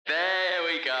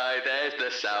go, there's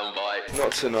the soundbite.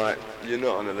 Not tonight, you're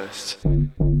not on the list.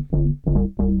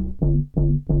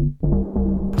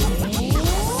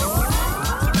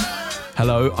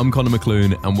 Hello, I'm Connor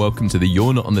McClune and welcome to the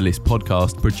You're Not On The List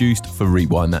podcast produced for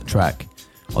Rewind That Track.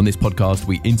 On this podcast,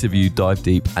 we interview, dive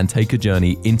deep and take a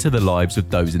journey into the lives of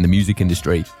those in the music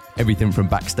industry. Everything from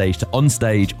backstage to on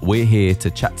stage, we're here to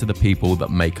chat to the people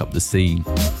that make up the scene.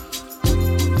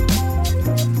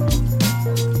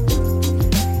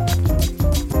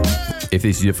 If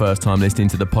this is your first time listening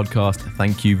to the podcast,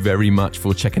 thank you very much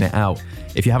for checking it out.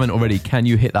 If you haven't already, can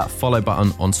you hit that follow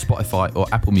button on Spotify or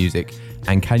Apple Music?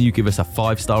 And can you give us a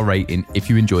 5-star rating if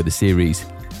you enjoy the series?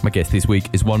 My guest this week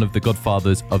is one of the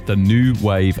godfathers of the new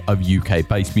wave of UK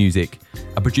bass music.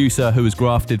 A producer who has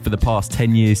grafted for the past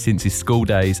 10 years since his school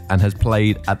days and has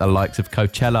played at the likes of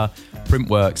Coachella,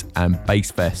 Printworks and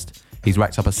Bassfest. He's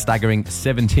racked up a staggering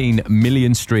 17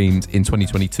 million streams in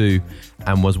 2022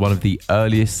 and was one of the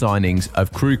earliest signings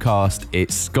of Crewcast.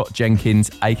 It's Scott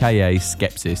Jenkins, aka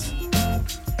Skepsis.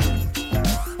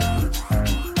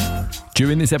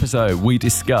 During this episode, we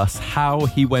discuss how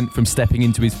he went from stepping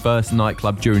into his first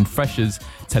nightclub during Freshers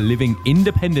to living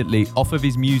independently off of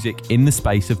his music in the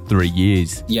space of 3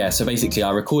 years. Yeah, so basically I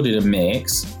recorded a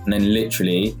mix and then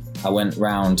literally I went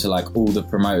round to like all the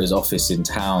promoters' office in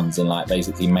towns and like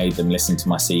basically made them listen to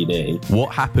my CD.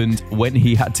 What happened when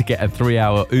he had to get a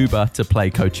 3-hour Uber to play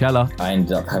Coachella? I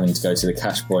ended up having to go to the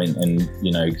cash point and,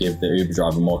 you know, give the Uber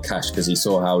driver more cash because he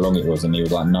saw how long it was and he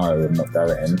was like, no, I'm not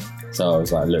going. So I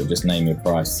was like, look, just name your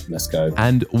price, let's go.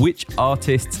 And which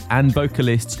artists and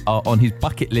vocalists are on his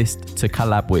bucket list to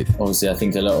collab with? Obviously, I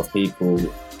think a lot of people,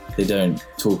 they don't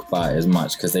talk about it as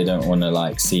much because they don't want to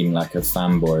like seem like a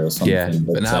fanboy or something. Yeah,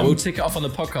 but now we'll tick it off on the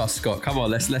podcast, Scott. Come on,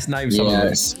 let's name some of them.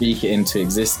 Yeah, speak it into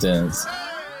existence.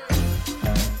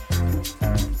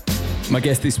 My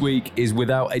guest this week is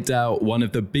without a doubt one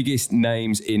of the biggest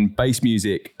names in bass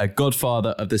music, a godfather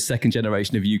of the second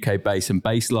generation of UK bass and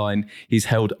bassline. He's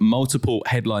held multiple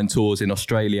headline tours in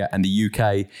Australia and the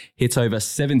UK, hit over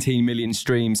 17 million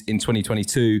streams in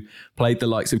 2022, played the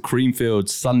likes of Creamfields,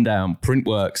 Sundown,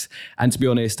 Printworks, and to be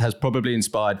honest, has probably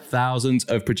inspired thousands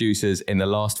of producers in the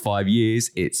last 5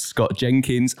 years. It's Scott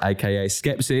Jenkins, aka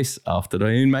Skepsis.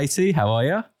 Afternoon, matey. How are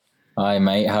you? Hi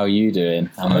mate, how are you doing?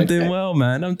 I'm doing well,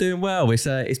 man. I'm doing well.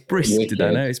 It's brisk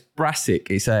today. No, it's brassic.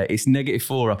 It's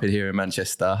 -4 up in here in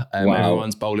Manchester. Wow.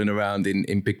 Everyone's bowling around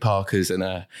in big parkas and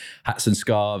hats and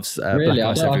scarves. Really,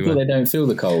 I thought they don't feel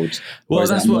the cold. Well,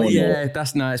 that's what. Yeah,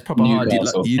 it's proper hard.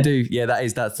 You do. Yeah,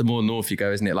 that's the more north you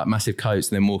go, isn't it? Like massive coats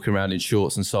and then walking around in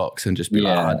shorts and socks and just be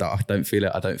like, I don't feel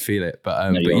it. I don't feel it.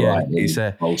 But yeah, right. It's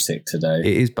Baltic today.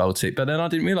 It is Baltic. But then I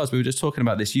didn't realise we were just talking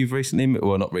about this. You've recently,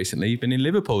 well, not recently. You've been in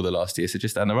Liverpool the last year, so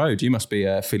just down the road. You must be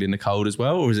feeling the cold as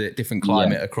well, or is it different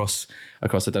climate across? I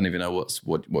don't even know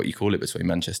what you call it between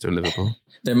Manchester and Liverpool.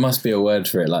 There must be a word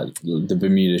for it, like the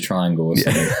Bermuda Triangle or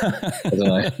something. I don't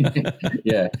know.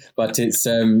 Yeah, but it's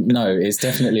it's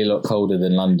definitely a lot colder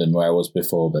than London where I was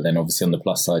before. But then obviously on the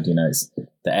plus side, you know,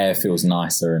 the air feels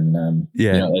nicer, and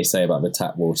you know what they say about the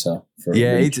tap water.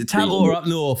 It's tap water up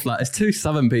north. Like, as two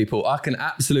southern people, I can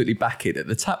absolutely back it that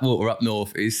the tap water up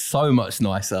north is so much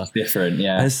nicer. It's different,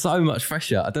 yeah. And so much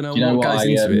fresher. I don't know what goes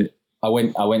into it. I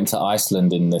went to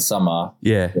Iceland in the summer.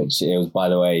 Yeah. Which it was, by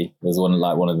the way, it was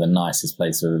one of the nicest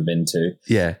places I've ever been to.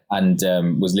 Yeah. And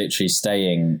was literally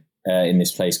staying in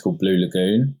this place called Blue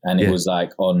Lagoon, and it was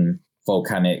like on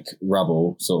volcanic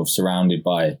rubble, sort of surrounded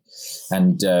by.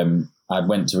 And I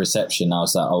went to reception. I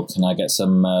was like, "Oh, can I get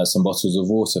some bottles of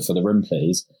water for the room,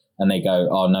 please?" And they go,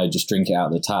 "Oh no, just drink it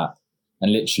out the tap."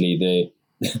 And literally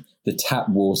the tap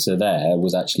water there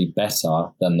was actually better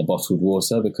than the bottled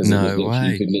water because you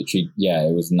could literally,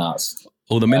 it was nuts.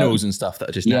 All the minerals and stuff that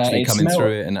are just naturally coming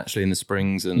through it and actually in the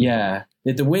springs. And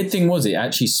the weird thing was it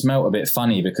actually smelled a bit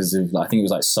funny because of, I think it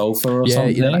was like sulfur or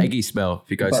something. Yeah, that eggy smell.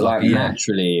 If you go but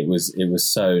naturally it was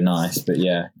so nice. But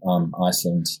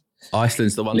Iceland.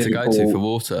 Iceland's the one Liverpool, to go to for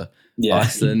water. Yeah.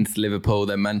 Iceland, Liverpool,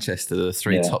 then Manchester, the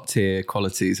three top tier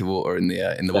qualities of water in the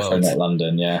world. Definitely not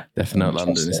London, yeah. Definitely not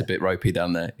London. It's a bit ropey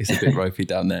down there.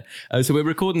 So we're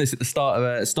recording this at the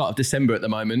start of December at the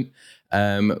moment.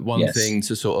 One thing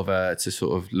to sort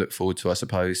of look forward to, I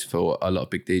suppose, for a lot of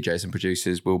big DJs and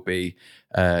producers will be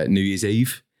New Year's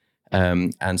Eve,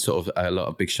 and sort of a lot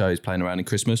of big shows playing around in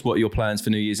Christmas. What are your plans for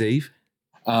New Year's Eve?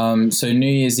 So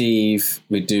New Year's Eve,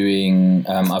 we're doing,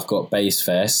 I've got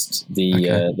Bassfest,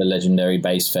 the legendary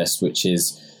Bassfest, which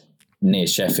is near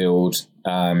Sheffield,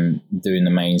 doing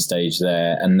the main stage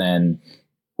there. And then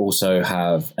also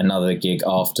have another gig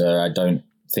after. I don't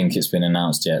think it's been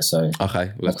announced yet, so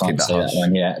okay, I can't say that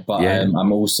one yet. But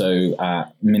I'm also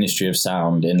at Ministry of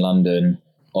Sound in London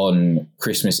on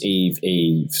Christmas Eve,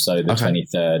 so the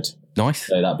 23rd. Nice.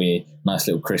 So that'd be a nice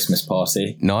little Christmas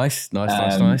party. Nice.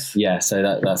 Yeah,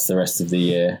 so that's the rest of the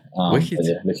year. Wicked.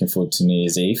 Yeah, looking forward to New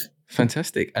Year's Eve.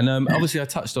 Fantastic. And obviously I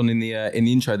touched on in the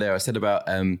intro there, I said about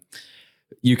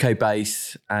UK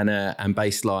bass and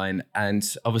bass line,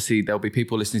 and obviously there'll be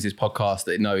people listening to this podcast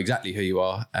that know exactly who you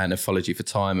are and have followed you for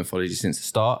time and followed you since the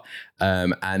start,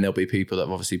 and there'll be people that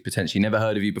have obviously potentially never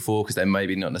heard of you before because they're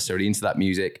maybe not necessarily into that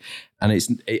music. And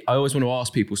I always want to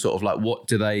ask people sort of like, what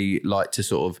do they like to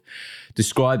sort of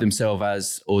describe themselves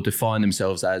as or define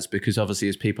themselves as? Because obviously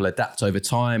as people adapt over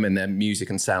time and their music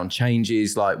and sound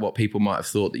changes, like what people might have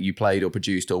thought that you played or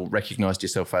produced or recognized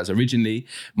yourself as originally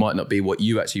might not be what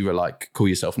you actually were like call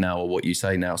yourself now or what you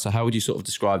say now. So how would you sort of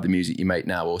describe the music you make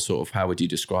now, or sort of how would you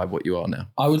describe what you are now?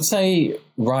 I would say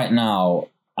right now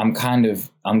I'm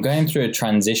going through a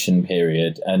transition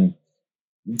period, and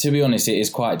to be honest, it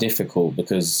is quite difficult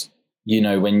because, you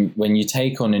know, when you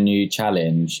take on a new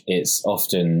challenge, it's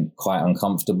often quite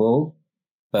uncomfortable,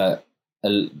 but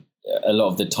a lot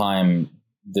of the time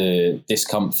the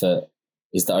discomfort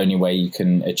is the only way you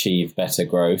can achieve better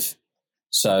growth.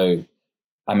 So,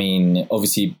 I mean,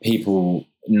 obviously people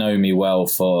know me well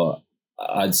for,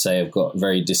 I'd say I've got a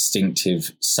very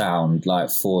distinctive sound, like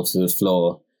 4 to the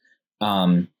floor.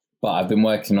 But I've been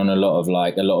working on a lot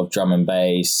of drum and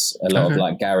bass, a lot of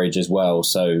like garage as well.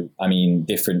 So, I mean,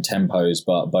 different tempos,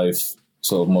 but both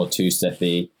sort of more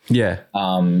two-steppy. Yeah.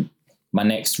 My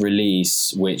next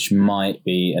release, which might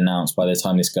be announced by the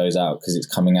time this goes out because it's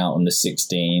coming out on the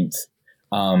 16th,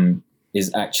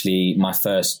 is actually my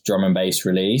first drum and bass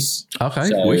release. Okay,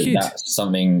 so wicked. That's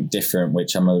something different,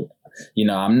 which I'm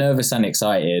nervous and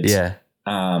excited. Yeah.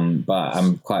 But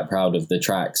I'm quite proud of the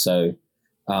track. So,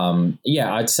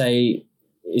 I'd say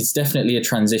it's definitely a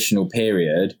transitional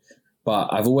period, but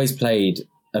I've always played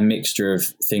a mixture of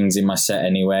things in my set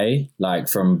anyway, like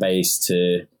from bass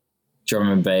to drum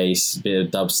and bass, a bit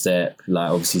of dubstep,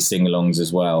 like obviously sing-alongs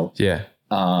as well. Yeah.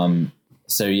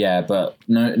 So yeah, but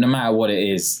no matter what it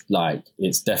is, like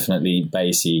it's definitely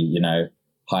bassy, you know,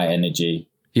 high energy.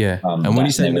 Yeah. And when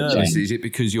you say nervous, is it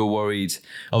because you're worried?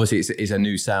 Obviously, it's a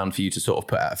new sound for you to sort of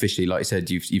put out officially. Like you said,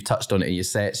 you've touched on it in your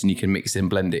sets, and you can mix and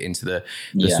blend it into the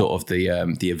sort of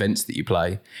the events that you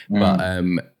play. But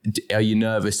are you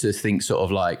nervous to think sort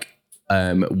of like,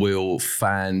 will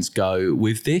fans go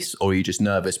with this, or are you just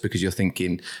nervous because you're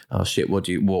thinking, oh shit, what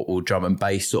will drum and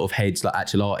bass sort of heads, like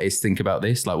actual artists, think about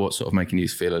this? Like, what's sort of making you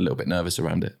feel a little bit nervous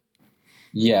around it?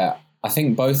 Yeah, I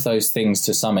think both those things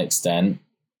to some extent.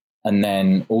 And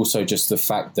then also just the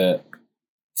fact that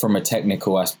from a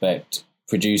technical aspect,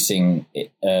 producing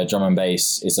drum and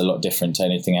bass is a lot different to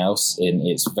anything else.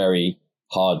 It's very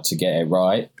hard to get it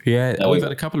right. Yeah, so, we've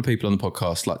had a couple of people on the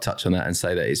podcast like touch on that and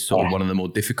say that it's sort of one of the more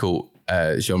difficult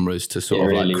genres to sort of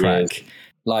really like crack. Is.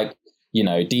 Like, you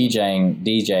know, DJing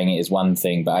it is one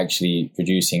thing, but actually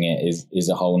producing it is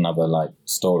a whole nother like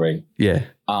story. Yeah.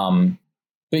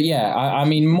 But yeah, I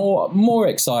mean, more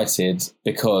excited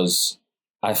because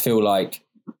I feel like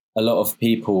a lot of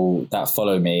people that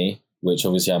follow me, which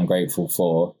obviously I'm grateful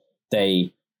for,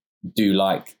 they do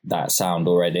like that sound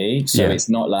already. So it's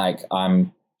not like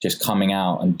I'm just coming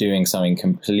out and doing something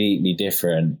completely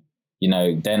different. You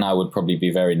know, then I would probably be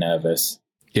very nervous.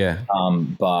 Yeah.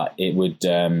 But it would,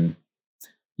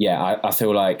 I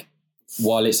feel like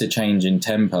while it's a change in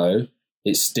tempo,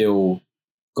 it's still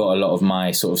got a lot of my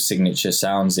sort of signature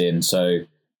sounds in. So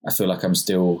I feel like I'm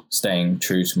still staying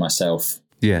true to myself.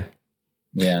 Yeah.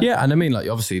 Yeah. And I mean, like,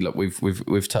 obviously, look,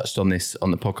 we've touched on this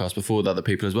on the podcast before with other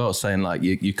people as well, saying like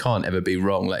you can't ever be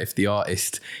wrong. Like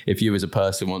if you as a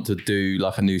person want to do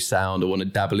like a new sound or want to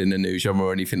dabble in a new genre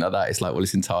or anything like that, it's like, well,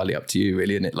 it's entirely up to you,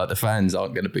 really, isn't it? Like the fans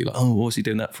aren't going to be like, oh, what's he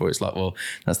doing that for? It's like, well,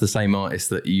 that's the same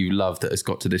artist that you love that has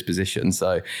got to this position.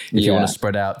 So if you want to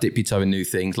spread out, dip your toe in new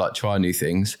things, like try new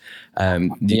things,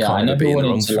 you can't ever be in the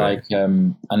wrong track.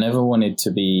 I never wanted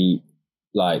to be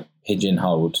like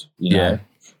pigeonholed, you know.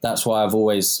 That's why I've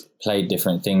always played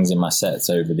different things in my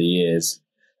sets over the years.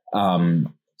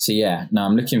 I'm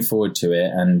looking forward to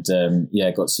it, and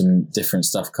got some different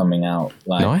stuff coming out,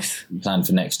 like nice. Planned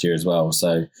for next year as well.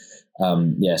 So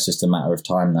it's just a matter of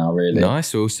time now, really.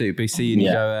 Nice. We'll be seeing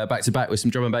you go back to back with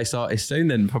some drum and bass artists soon,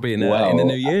 then probably in the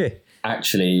new year.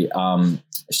 Actually,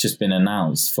 it's just been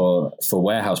announced for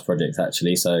Warehouse Project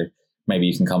actually, so maybe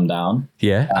you can come down.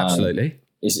 Yeah, absolutely.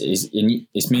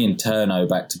 It's me and Turno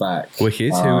back to back.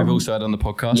 Wicked, who we've also had on the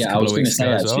podcast. Yeah, I was going to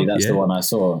say actually that's the one I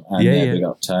saw. And we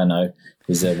got Turno.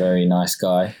 He's a very nice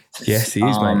guy. Yes, he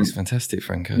is, mate. He's fantastic,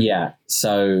 Franco. Yeah.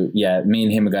 So me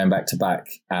and him are going back to back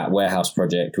at Warehouse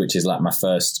Project, which is like my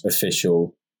first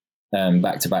official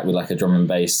back to back with like a drum and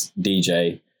bass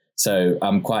DJ. So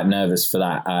I'm quite nervous for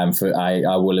that.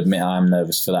 I will admit I'm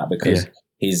nervous for that because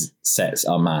his sets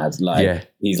are mad. Like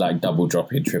he's like double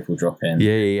dropping, triple dropping.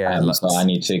 So I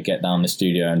need to get down the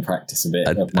studio and practice a bit.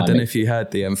 I don't know if you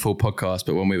heard the full podcast,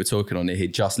 but when we were talking on it, he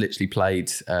just literally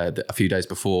played a few days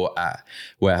before at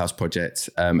Warehouse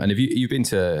Project. And have you've been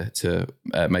to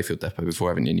Mayfield Depot before,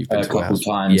 haven't you? And you've been a to couple Warehouse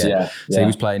times, So he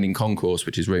was playing in Concourse,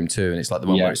 which is room 2, and it's like the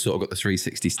one where it's sort of got the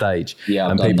 360 stage.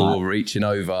 And people were reaching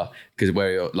over because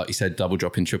where, like you said, double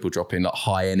dropping, triple dropping, like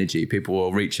high energy. People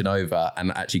were reaching over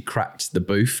and actually cracked the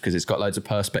booth because it's got loads of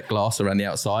perspex glass around the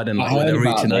outside, and like they're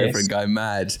reaching over and going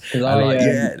mad. And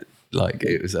it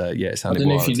was it sounded wild. I don't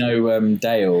know if you know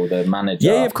Dale, the manager.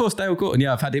 Yeah, of course, Dale Gorton.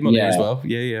 Yeah, I've had him on here as well.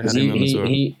 Yeah, had him on as well.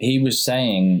 He was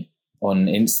saying on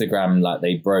Instagram like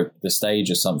they broke the stage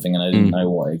or something, and I didn't know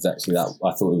what exactly that.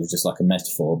 I thought it was just like a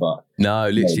metaphor, but no,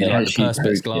 literally like the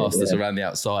perspex glass that's around the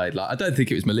outside. Like I don't think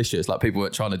it was malicious. Like people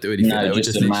weren't trying to do anything. No, they were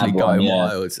just literally going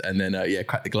wild, and then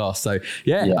crack the glass. So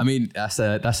I mean that's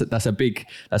a big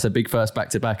first back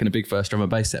to back and a big first drum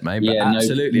and bass set, mate. But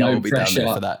absolutely, I will be down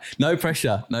there for that. No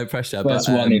pressure. First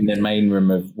one in the main room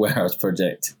of Warehouse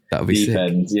Project. That would be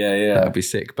sick. Yeah. That would be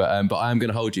sick. But I am going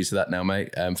to hold you to that now,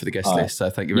 mate, for the guest list. So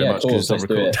thank you very much because it's on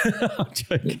record. I'm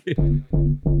joking.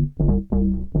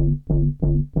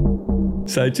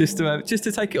 So just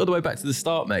to take it all the way back to the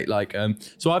start, mate. Like,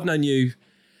 so I've known you. I'm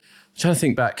trying to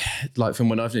think back, like from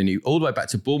when I've known you, all the way back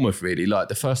to Bournemouth. Really, like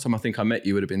the first time I think I met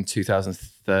you would have been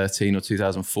 2013 or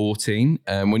 2014,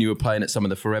 when you were playing at some of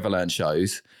the Foreverland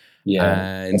shows.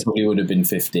 Yeah, and it probably would have been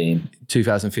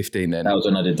 2015 then. That was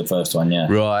when I did the first one,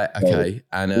 yeah. Right, okay.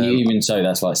 And even so,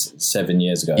 that's like 7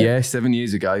 years ago. Yeah, 7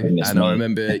 years ago. And I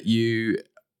remember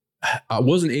I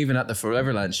wasn't even at the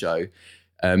Foreverland show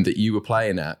that you were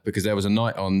playing at, because there was a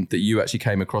night on that you actually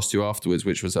came across to afterwards,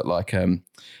 which was at like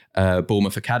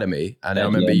Bournemouth Academy. And I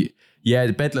remember the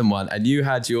Bedlam one, and you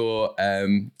had your...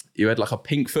 you had like a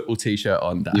pink football t-shirt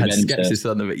on that had Skepsis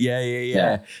on the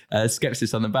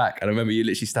Skepsis on the back. And I remember you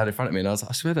literally standing in front of me and I was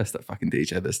like, I swear that's that fucking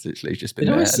DJ that's literally just been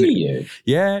there. Did I see you?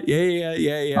 Yeah.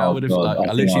 I would have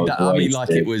I literally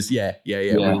it was like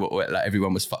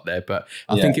everyone was fucked there. But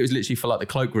I think it was literally for like the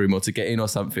cloakroom or to get in or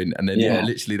something. And then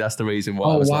literally that's the reason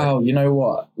why I was like, you know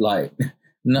what? Like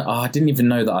no, I didn't even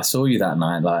know that I saw you that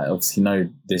night. Like obviously no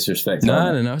disrespect.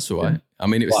 No, it's all right. I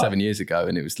mean, it was 7 years ago,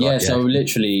 and it was like... so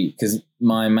literally, because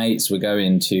my mates were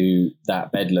going to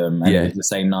that Bedlam, and it was the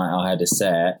same night I had a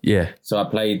set. Yeah. So I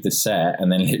played the set,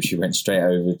 and then literally went straight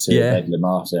over to Bedlam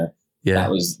after. Yeah.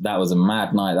 That was a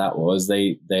mad night, that was.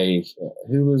 They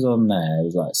who was on there? It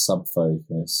was like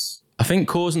Subfocus. I think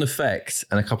Cause and Effect,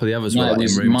 and a couple of the others were like in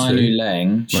room 2. Manu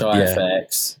Leng, Shy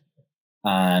FX,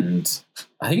 and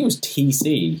I think it was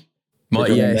TC.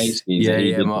 Might have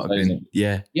been.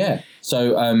 Yeah.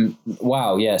 So,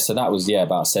 So that was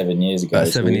about 7 years ago.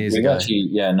 We've actually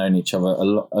known each other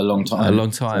a long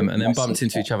time. And then bumped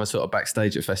into each other sort of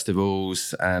backstage at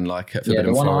festivals and like at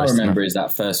Forbidden Forest. The one I remember is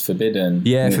that first Forbidden.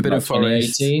 Yeah, Forbidden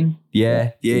Forest. 2018.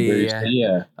 Yeah.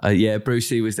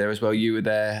 Brucey was there as well. You were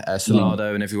there.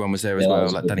 Salado and everyone was there as well.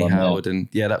 Like Danny Howard, and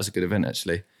that was a good event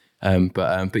actually.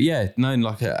 But known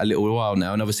like a little while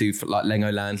now, and obviously for like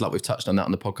Lengo Land, like we've touched on that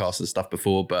on the podcast and stuff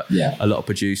before. But a lot of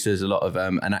producers, a lot of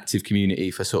an active community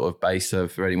for sort of bass. So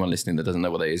for anyone listening that doesn't know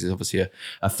what that is obviously a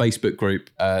Facebook group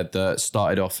that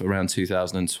started off around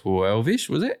 2012ish.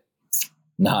 Was it?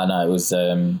 No, it was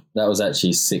that was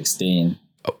actually 16.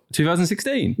 Oh,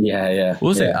 2016? Yeah.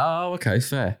 Was it? Oh, okay,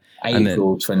 fair.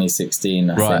 April 2016.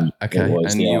 I think okay.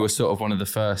 Was, and you were sort of one of the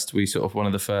first.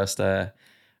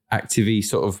 Active-y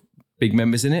sort of big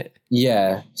members in it?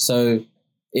 Yeah. So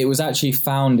it was actually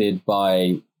founded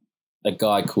by a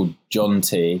guy called John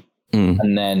T.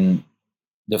 And then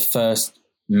the first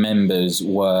members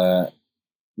were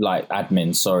like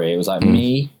admins, sorry. It was like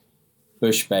me,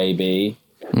 Bush Baby,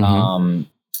 who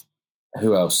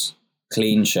else?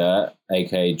 Clean Shirt,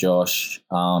 aka Josh.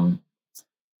 And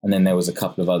then there was a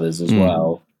couple of others as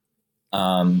well.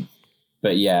 But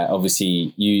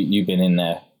obviously you've been in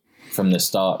there from the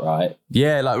start, right?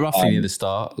 Yeah, like roughly near the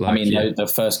start. Like, the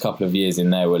first couple of years in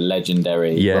there were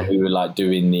legendary. Yeah, we were like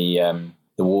doing the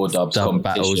war dubs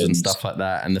battles and stuff like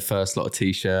that, and the first lot of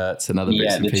t-shirts and other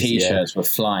bits and pieces. T-shirts were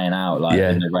flying out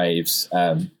in the raves.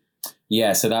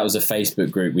 So that was a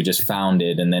Facebook group we just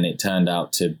founded, and then it turned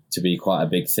out to be quite a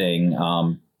big thing.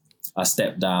 I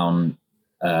stepped down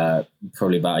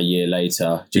probably about a year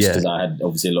later, just because I had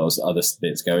obviously a lot of other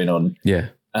bits going on. Yeah.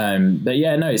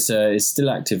 It's still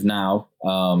active now.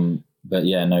 That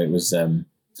was a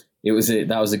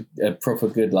proper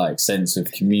good like sense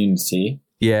of community.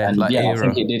 Yeah, and I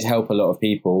think it did help a lot of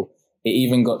people. it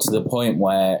even got to the point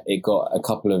where it got a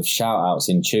couple of shout outs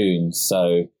in tunes.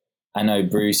 So I know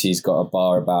Brucey's got a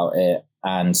bar about it,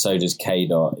 and so does K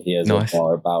Dot. He has a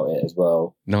bar about it as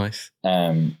well. Nice.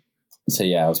 So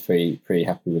yeah, I was pretty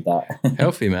happy with that.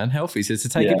 Healthy, man, healthy. So to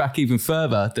take it back even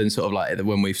further than sort of like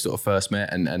when we've sort of first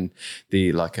met and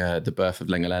the the birth of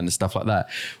Lengaland and stuff like that.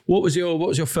 What was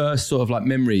your first sort of like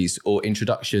memories or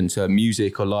introduction to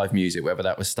music or live music? Whether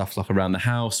that was stuff like around the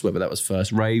house, whether that was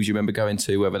first raves you remember going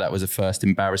to, whether that was a first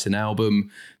embarrassing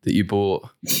album that you bought.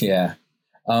 Yeah.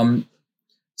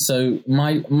 So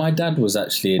my dad was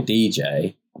actually a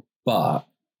DJ, but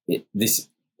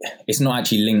it's not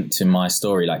actually linked to my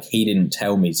story. Like, he didn't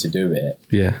tell me to do it.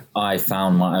 Yeah. I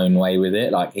found my own way with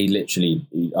it. Like, I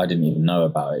didn't even know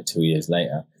about it 2 years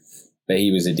later, but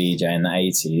he was a DJ in the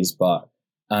 80s. But,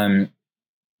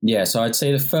 so I'd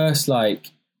say the first,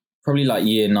 like, probably like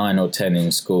year 9 or 10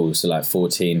 in school. So like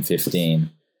 14,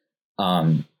 15.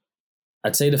 I'd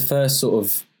say the first sort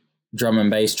of drum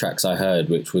and bass tracks I heard,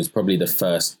 which was probably the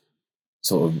first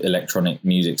sort of electronic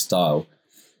music style,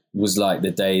 was like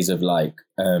the days of like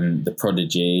The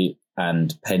Prodigy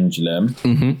and Pendulum,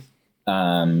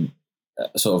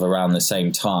 sort of around the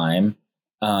same time.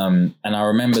 And I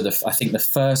remember I think the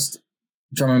first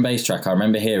drum and bass track I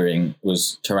remember hearing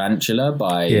was Tarantula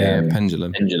by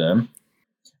Pendulum.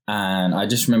 And I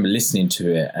just remember listening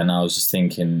to it, and I was just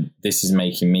thinking, this is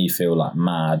making me feel like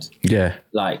mad. Yeah.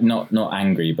 Like not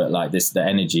angry, but like the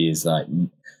energy is like.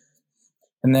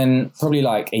 And then probably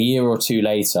like a year or two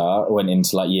later, I went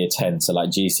into like year 10, so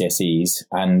like GCSEs,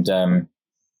 and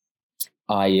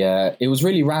it was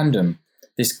really random.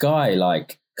 This guy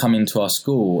like come into our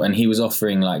school, and he was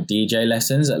offering like DJ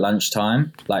lessons at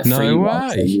lunchtime, like free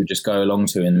ones that you would just go along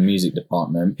to in the music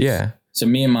department. Yeah. So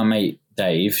me and my mate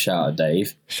Dave, shout out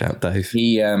Dave.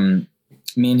 He,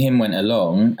 me and him went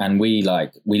along, and we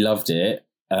loved it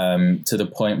to the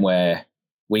point where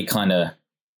we kind of.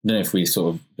 I don't know if we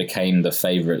sort of became the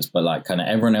favourites, but like kind of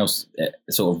everyone else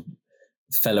sort of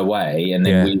fell away, and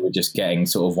then we were just getting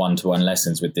sort of one-to-one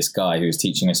lessons with this guy who was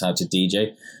teaching us how to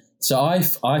DJ. So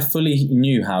I fully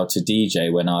knew how to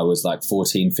DJ when I was like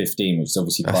 14, 15, which is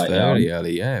obviously quite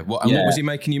early, yeah. What was he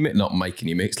making you mix? Not making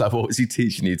you mix, like what was he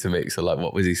teaching you to mix? Or like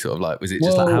what was he sort of like? Was it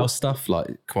just like house stuff?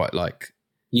 Like quite like...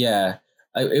 Yeah,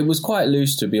 it was quite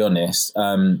loose, to be honest.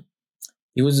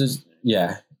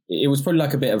 It was probably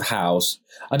like a bit of house.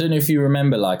 I don't know if you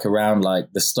remember, like around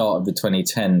like the start of the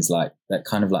 2010s, like that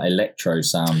kind of like electro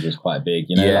sound was quite big,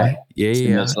 you know?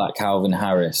 It's like Calvin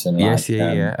Harris and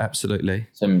absolutely.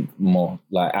 Some more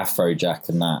like Afrojack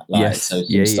and that. Like,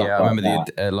 yes, I remember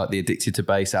the Addicted to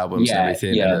Bass albums and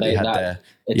everything. Yeah, they had there.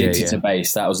 Addicted to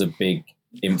Bass, that was a big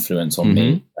influence on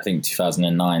me. I think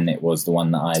 2009 it was the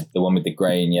one with the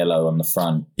grey and yellow on the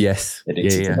front. Yes,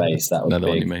 Addicted to Bass, that was another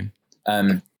big. One you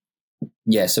mean.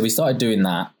 So we started doing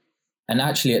that. And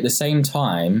actually at the same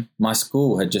time, my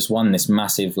school had just won this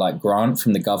massive like grant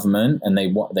from the government, and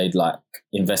they'd like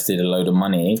invested a load of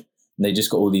money. And they just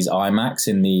got all these iMacs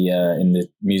in the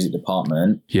music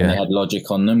department. Yeah. And they had Logic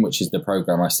on them, which is the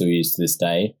program I still use to this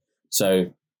day.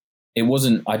 So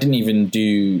I didn't even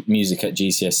do music at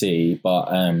GCSE,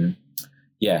 but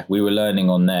we were learning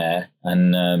on there.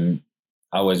 And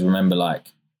I always remember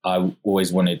like, I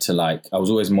always wanted to like, I was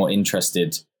always more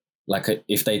interested. Like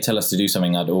if they tell us to do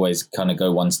something, I'd always kind of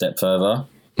go one step further.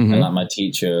 And like my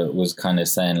teacher was kind of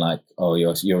saying like, oh,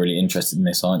 you're really interested in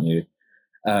this, aren't you?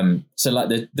 So like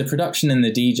the production and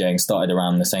the DJing started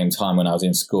around the same time when I was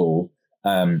in school.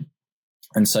 And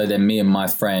so then me and my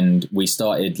friend, we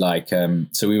started like,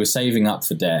 so we were saving up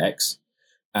for decks,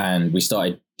 and we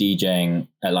started DJing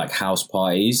at like house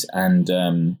parties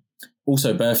and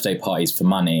also birthday parties for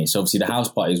money. So obviously the house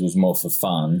parties was more for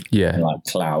fun, and like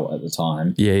clout at the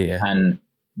time. And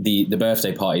the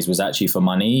birthday parties was actually for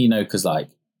money, you know, because like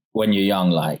when you're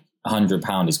young, like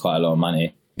 £100 is quite a lot of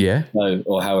money. Yeah. So,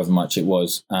 or however much it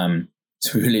was. So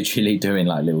we were literally doing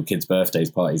like little kids'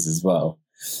 birthdays parties as well.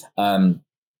 And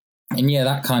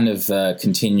that kind of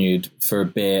continued for a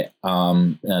bit.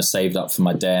 Saved up for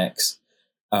my decks.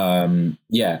 And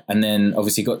then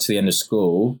obviously got to the end of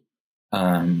school.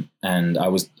 And I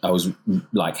was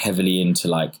like heavily into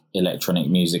like electronic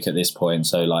music at this point.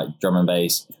 So like drum and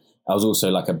bass. I was also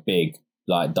like a big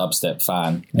like dubstep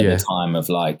fan at the time of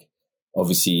like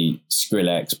obviously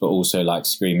Skrillex, but also like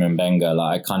Screamer and Benga.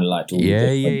 Like I kind of liked all the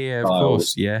different styles. Of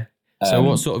course, yeah. So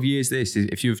what sort of year is this?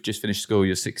 If you've just finished school,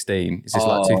 you're 16. Is this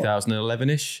like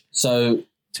 2011-ish? So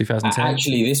 2010?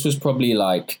 Actually, this was probably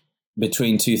like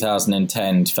between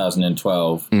 2010,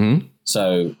 2012.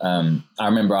 So I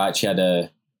remember I actually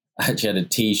had a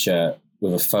T-shirt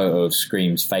with a photo of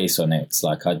Scream's face on it. It's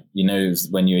like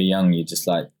when you were young, you just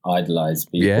like idolize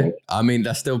people. Yeah, I mean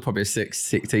that's still probably a sick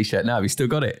t-shirt now. Have you still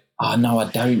got it? Oh no, I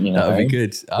don't. You know, That would be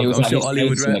good. I'm sure Ollie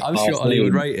would rate. I'm sure Ollie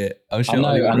would rate it. I'm sure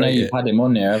Ollie would I know rate you've it. had him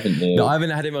on there, haven't you? No, I haven't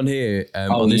had him on here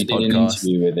on this you did podcast. An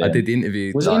interview with him. I did the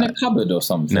interview. Was it in a cupboard or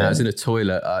something? No, it was in a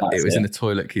toilet. It was in a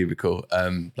toilet cubicle,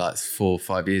 like 4 or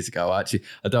 5 years ago. Actually,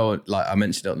 I don't want, like I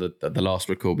mentioned it on the last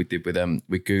record we did with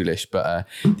Ghoulish, but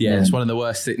it's one of the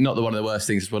worst. Not one of the worst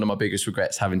things. It's one of my biggest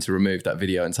regrets having to remove that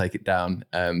video and take it down.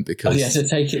 Because you had to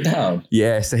take it down.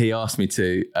 Yeah, so he asked me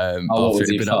to after it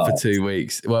had been up for 2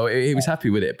 weeks. Well, he was happy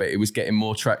with it, but it was getting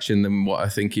more traction than what I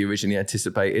think he originally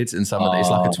anticipated. And some of it's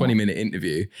like a 20-minute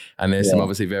interview, and there's some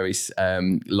obviously very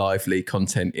lively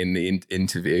content in the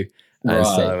interview. And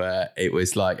so it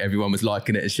was like everyone was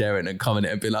liking it and sharing it and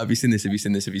commenting and being like, have you seen this? Have you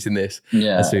seen this? Have you seen this?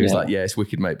 Yeah. And so he was like, yeah, it's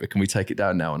wicked, mate, but can we take it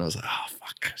down now? And I was like, oh,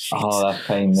 fuck, shit. Oh, that's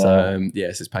painful. So,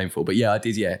 yes, it's painful. But yeah, I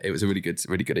did, it was a really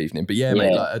good evening. But yeah,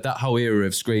 mate, like that whole era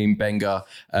of Scream, Benga,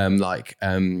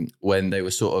 when they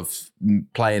were sort of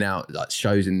playing out like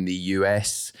shows in the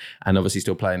US and obviously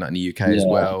still playing like in the UK as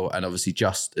well. And obviously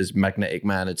just as Magnetic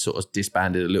Man had sort of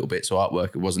disbanded a little bit, so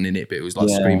Artwork wasn't in it, but it was like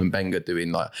Scream and Benga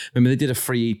doing like, remember they did a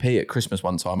free EP at Christmas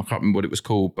one time. I can't remember what it was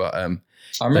called, but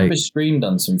I remember Scream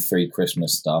done some free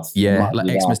Christmas stuff. Yeah, like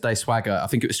Xmas Day Swagger. I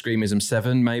think it was Screamism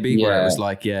 7 maybe, where it was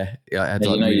like, I had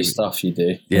like your stuff you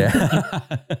do. Yeah.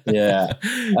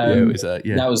 It was,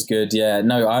 that was good. Yeah,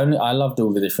 no, I loved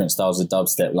all the different styles of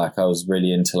dubstep. Like I was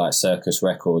really into like Circus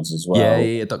Records as well.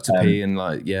 Yeah, Dr. P and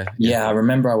like, Yeah, I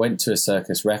remember I went to a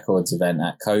Circus Records event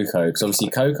at Coco, because obviously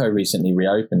Coco recently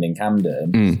reopened in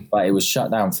Camden, but it was shut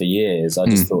down for years. I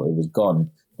just thought it was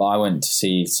gone. But I went to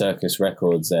see Circus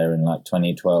Records there in like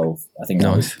 2012. I think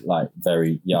I was like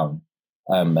very young,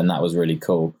 and that was really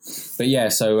cool. But yeah,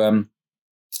 so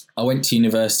I went to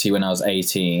university when I was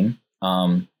 18,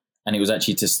 and it was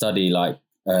actually to study like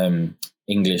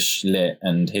English lit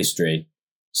and history.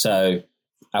 So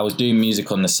I was doing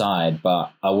music on the side,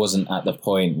 but I wasn't at the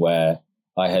point where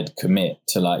I had commit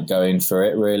to like going for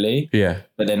it really. Yeah.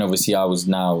 But then obviously I was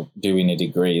now doing a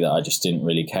degree that I just didn't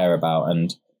really care about,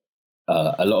 and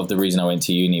a lot of the reason I went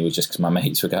to uni was just because my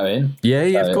mates were going.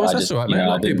 Yeah, so of course, that's all right, man. A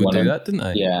lot of people do that, didn't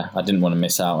they? Yeah, I didn't want to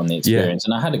miss out on the experience,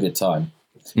 and I had a good time.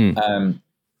 And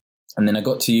then I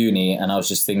got to uni, and I was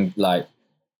just thinking, like,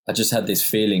 I just had this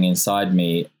feeling inside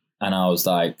me, and I was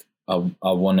like, I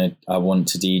want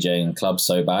to DJ in clubs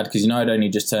so bad, because I'd only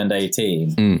just turned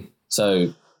 18,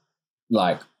 so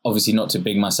like obviously not to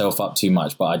big myself up too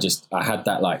much, but I had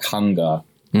that like hunger,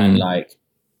 and like.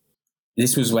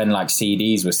 This was when like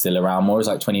CDs were still around more. It was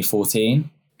like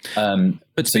 2014.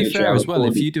 But to be fair as well,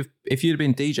 if you'd have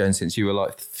been DJing since you were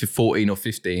like 14 or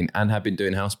 15 and had been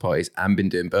doing house parties and been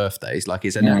doing birthdays, like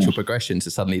it's a natural progression to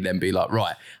suddenly then be like,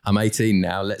 right, I'm 18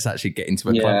 now. Let's actually get into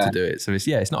a club to do it. So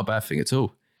it's not a bad thing at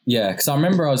all. Yeah, because I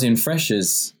remember I was in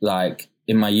Freshers, like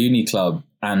in my uni club,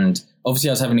 and obviously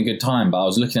I was having a good time, but I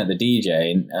was looking at the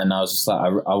DJ and I was just like,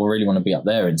 I really want to be up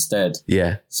there instead.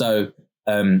 Yeah. So,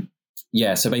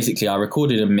 so basically I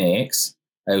recorded a mix.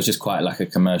 It was just quite like a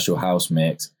commercial house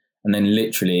mix. And then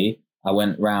literally I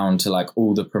went round to like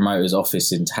all the promoters'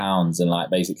 office in towns and like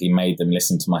basically made them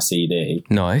listen to my CD.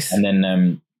 Nice. And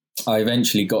then I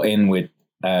eventually got in with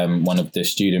one of the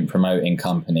student promoting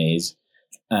companies.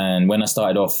 And when I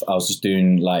started off, I was just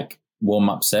doing like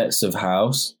warm-up sets of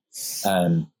house.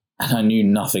 And I knew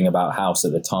nothing about house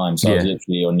at the time, so I was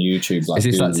literally on YouTube. Like, is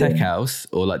this like tech house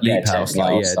or like deep house?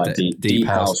 Deep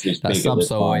house was that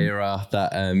Sub-Soul era.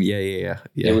 That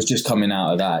It was just coming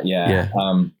out of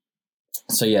that,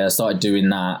 So I started doing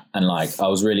that, and like I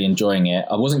was really enjoying it.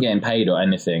 I wasn't getting paid or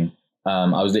anything.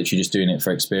 I was literally just doing it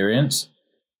for experience.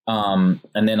 And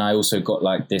then I also got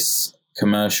like this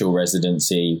commercial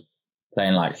residency,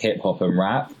 playing like hip hop and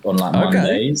rap on like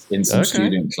Mondays in some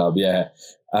student club.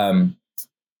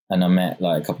 And I met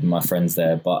like a couple of my friends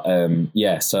there. But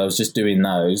so I was just doing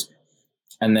those.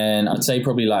 And then I'd say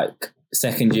probably like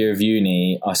second year of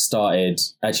uni, I started,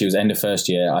 actually it was end of first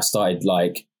year, I started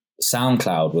like,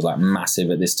 SoundCloud was like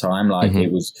massive at this time. Like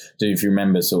it was, if you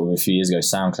remember sort of a few years ago,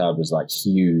 SoundCloud was like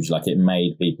huge. Like it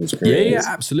made people's careers. Yeah,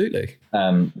 absolutely.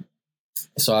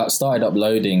 So I started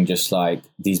uploading just like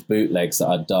these bootlegs that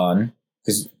I'd done,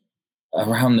 because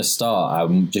around the start,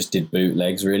 I just did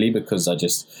bootlegs really, because I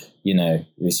just,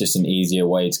 it's just an easier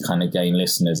way to kind of gain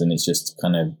listeners, and it's just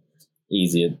kind of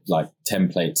easier, like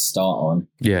template to start on.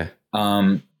 Yeah. So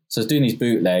I was doing these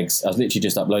bootlegs. I was literally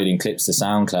just uploading clips to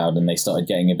SoundCloud, and they started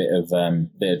getting a bit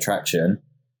of traction.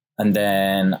 And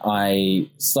then I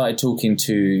started talking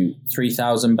to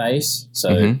 3000 Bass.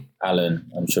 So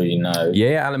Alan, I'm sure you know.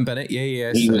 Yeah, Alan Bennett.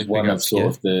 Yeah. He was one of sort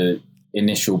of the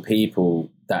initial people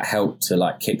that helped to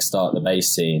like kickstart the bass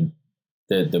scene.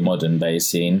 the modern bass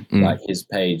scene. Like his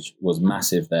page was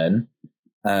massive then.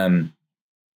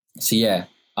 So yeah,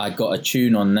 I got a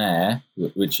tune on there,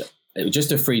 which it was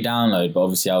just a free download, but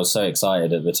obviously I was so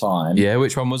excited at the time. Yeah,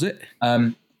 which one was it?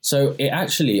 So it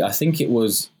actually, I think it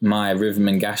was my Rhythm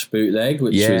and Gash bootleg,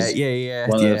 which was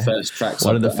one of the first tracks.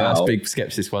 One of the first big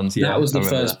Skepsis ones. Yeah, that was the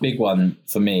first big one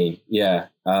for me. Yeah.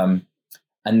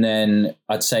 And then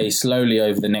I'd say slowly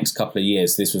over the next couple of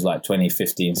years, this was like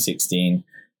 2015, 16,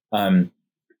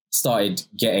 started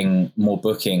getting more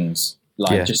bookings,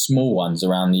 like just small ones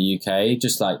around the UK,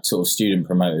 just like sort of student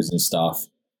promoters and stuff.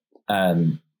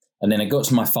 And then I got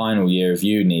to my final year of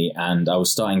uni and I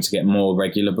was starting to get more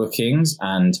regular bookings.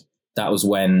 And that was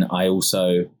when I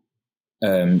also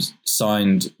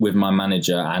signed with my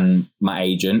manager and my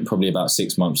agent, probably about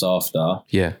 6 months after.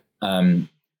 Yeah.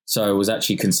 So I was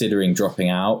actually considering dropping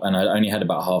out and I only had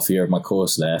about half a year of my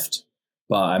course left.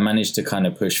 But I managed to kind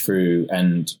of push through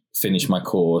and finish my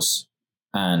course.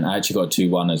 And I actually got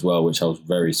 2-1 as well, which I was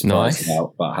very surprised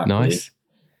about, but happy. Nice.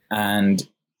 And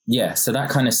yeah, so that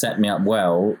kind of set me up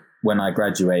well. When I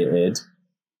graduated,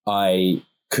 I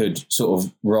could sort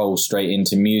of roll straight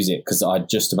into music because I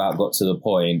just about got to the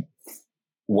point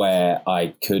where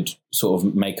I could sort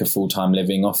of make a full-time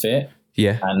living off it.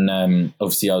 Yeah. And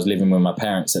obviously I was living with my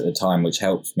parents at the time, which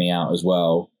helped me out as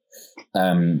well.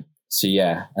 So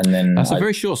yeah, and then that's a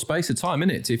very short space of time,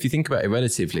 isn't it? So if you think about it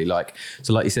relatively, like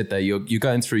you said there, you're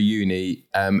going through uni,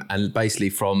 and basically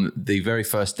from the very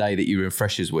first day that you were in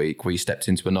Freshers Week, where you stepped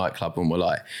into a nightclub and were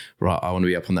like, right, I want to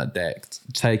be up on that deck,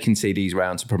 taking CDs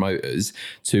round to promoters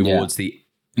towards the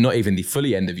not even the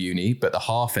fully end of uni, but the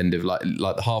half end of like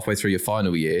the halfway through your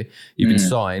final year, you've been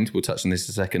signed. We'll touch on this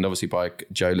in a second, obviously by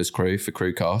Jola's crew for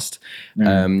Crewcast.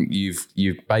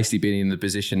 You've basically been in the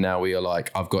position now where you're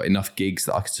like, I've got enough gigs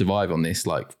that I could survive on this,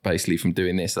 like basically from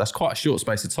doing this. So that's quite a short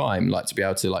space of time, like to be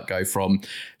able to like go from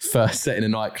first set in a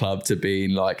nightclub to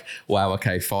being like, wow,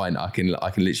 okay, fine, I can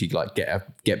literally like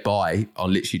get by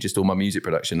on literally just all my music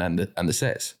production and the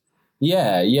sets.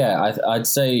 Yeah. I'd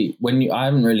say I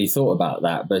haven't really thought about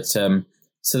that, but so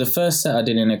the first set I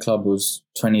did in a club was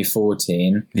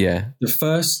 2014. Yeah. The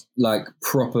first like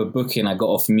proper booking I got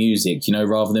off music,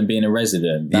 rather than being a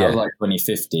resident, that was like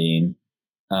 2015.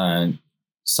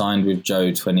 Signed with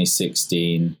Joe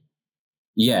 2016.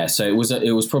 Yeah, so it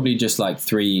was probably just like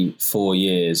 3-4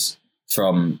 years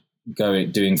from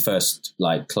doing first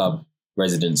like club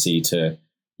residency to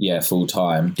full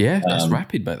time. Yeah, that's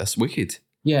rapid, mate. That's wicked.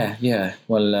 Yeah.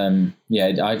 Well,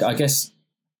 I guess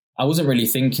I wasn't really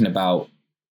thinking about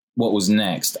what was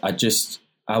next. I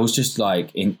was just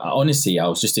like, honestly, I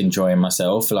was just enjoying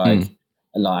myself. Like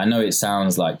I know it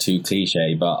sounds like too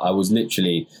cliche, but I was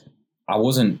literally, I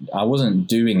wasn't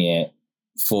doing it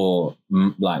for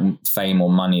like fame or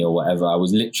money or whatever. I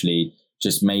was literally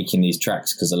just making these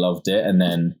tracks because I loved it. And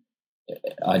then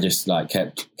I just like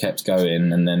kept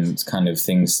going. And then kind of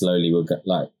things slowly were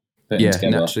like,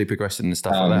 naturally progressing and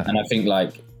stuff like that. And I think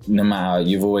like no matter,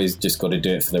 you've always just got to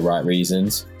do it for the right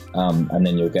reasons, and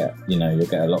then you'll get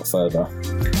a lot further.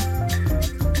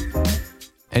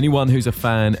 Anyone who's a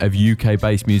fan of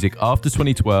UK-based music after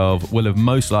 2012 will have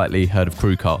most likely heard of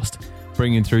Crewcast.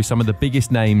 Bringing through some of the biggest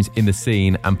names in the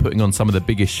scene and putting on some of the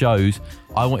biggest shows,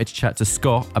 I wanted to chat to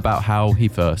Scott about how he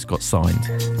first got signed.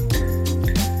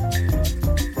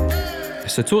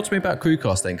 So talk to me about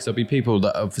Crewcast then, because there'll be people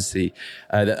that obviously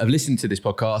that have listened to this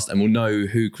podcast and will know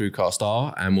who Crewcast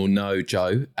are and will know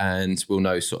Joe and will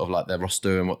know sort of like their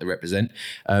roster and what they represent.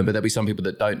 But there'll be some people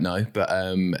that don't know. But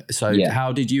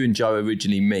how did you and Joe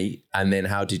originally meet, and then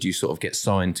how did you sort of get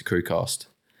signed to Crewcast?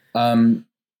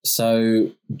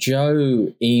 So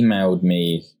Joe emailed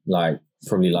me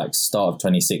probably start of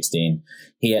 2016.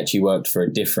 He actually worked for a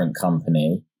different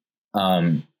company.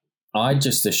 I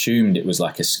just assumed it was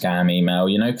like a scam email,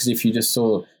 because if you just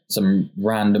saw some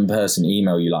random person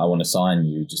email you like, I want to sign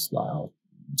you, just like, oh,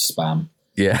 spam.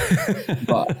 Yeah.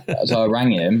 But so I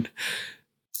rang him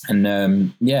and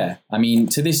I mean,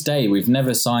 to this day, we've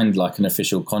never signed like an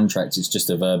official contract. It's just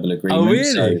a verbal agreement. Oh,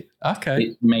 really? So okay.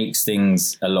 It makes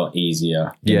things a lot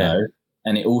easier, you know,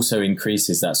 and it also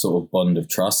increases that sort of bond of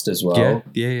trust as well.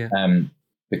 Yeah.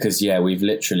 Because we've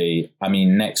literally, I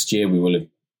mean, next year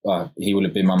he will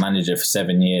have been my manager for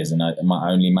 7 years and my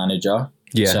only manager.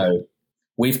 Yeah. So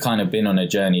we've kind of been on a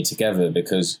journey together,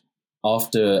 because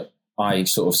after I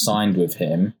sort of signed with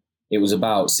him, it was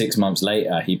about 6 months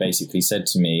later, he basically said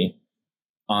to me,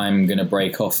 I'm going to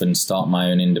break off and start my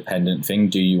own independent thing.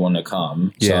 Do you want to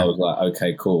come? Yeah. So I was like,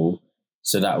 okay, cool.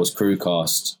 So that was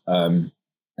Crewcast. And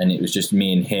it was just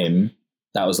me and him.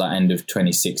 That was like end of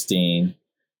 2016.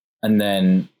 And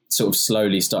then sort of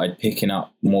slowly started picking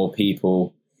up more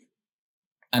people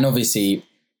and obviously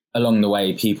along the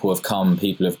way, people have come,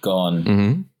 people have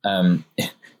gone. Kind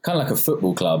of like a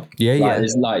football club. Yeah, like, yeah.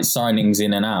 There's like signings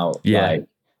in and out. Yeah.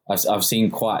 Like I've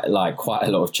seen quite a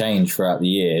lot of change throughout the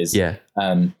years. Yeah.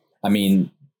 I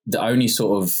mean, the only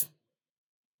sort of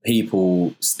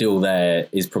people still there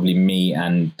is probably me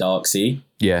and Darksy.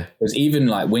 Yeah. Because even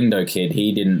like Window Kid,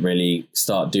 he didn't really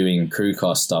start doing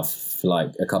crewcast stuff for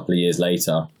like a couple of years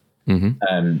later.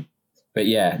 But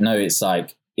yeah, no, it's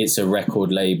like, it's a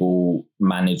record label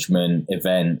management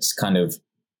events kind of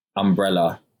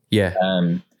umbrella. Yeah.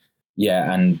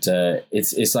 Yeah. And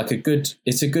it's like a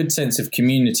good sense of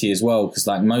community as well. Cause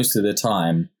like most of the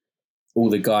time, all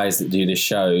the guys that do the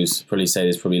shows probably say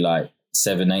there's probably like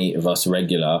 7-8 of us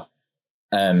regular.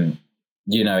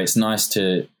 You know, it's nice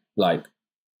to like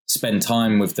spend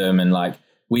time with them, and like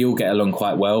we all get along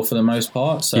quite well for the most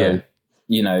part. So,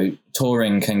 you know,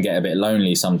 touring can get a bit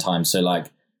lonely sometimes. So like,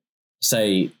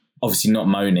 say, obviously not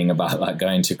moaning about like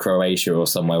going to Croatia or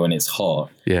somewhere when it's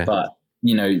hot, but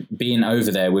you know, being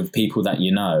over there with people that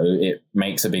you know, it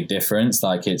makes a big difference.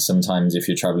 Like it's sometimes if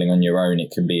you're traveling on your own, it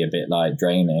can be a bit like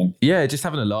draining. Yeah, just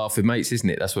having a laugh with mates, isn't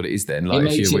it? That's what it is then. Like it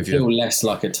makes it feel less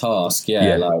like a task.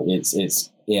 Yeah, like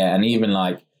it's and even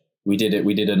like we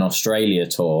did an Australia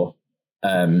tour,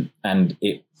 and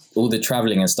all the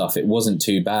traveling and stuff, it wasn't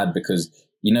too bad because,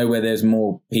 you know, where there's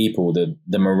more people,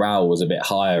 the morale was a bit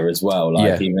higher as well.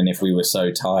 Like even if we were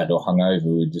so tired or hungover,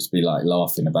 we'd just be like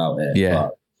laughing about it. Yeah.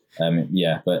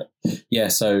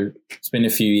 So it's been a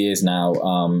few years now.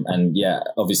 And yeah,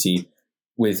 obviously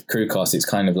with Crewcast, it's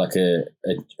kind of like a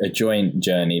joint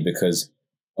journey, because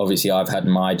obviously I've had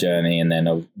my journey and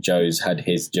then Joe's had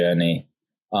his journey,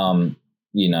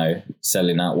 you know,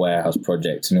 selling out warehouse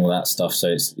projects and all that stuff. So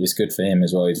it's good for him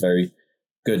as well. He's very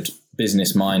good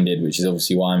business minded, which is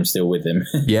obviously why I'm still with him.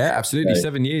 Yeah, absolutely. So,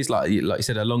 7 years, like you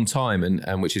said, a long time,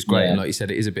 and which is great. And like you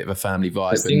said, it is a bit of a family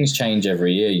vibe. Things change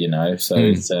every year, you know, so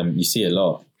it's, you see a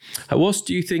lot. What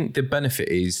do you think the benefit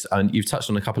is? And you've touched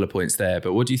on a couple of points there,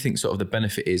 but what do you think sort of the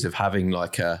benefit is of having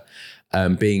like a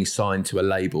being signed to a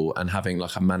label and having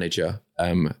like a manager,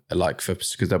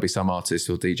 because there'll be some artists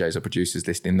or DJs or producers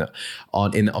listening that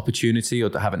aren't in the opportunity or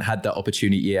that haven't had that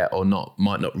opportunity yet, or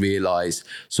might not realize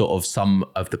sort of some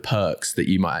of the perks that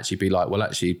you might actually be like, well,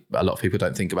 actually a lot of people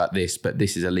don't think about this, but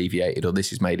this is alleviated, or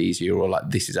this is made easier, or like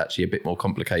this is actually a bit more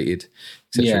complicated.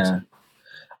 Yeah,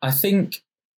 I think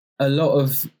a lot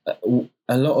of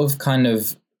kind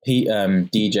of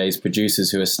DJs, producers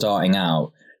who are starting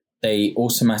out, they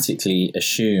automatically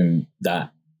assume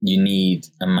that you need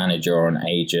a manager or an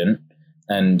agent.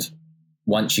 And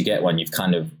once you get one, you've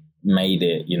kind of made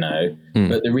it, you know.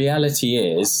 But the reality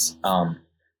is,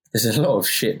 there's a lot of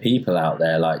shit people out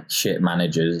there, like shit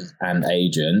managers and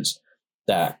agents,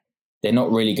 that they're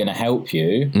not really going to help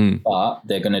you, but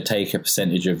they're going to take a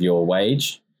percentage of your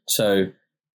wage. So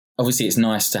obviously it's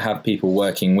nice to have people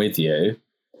working with you.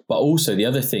 But also the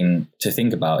other thing to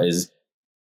think about is,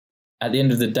 at the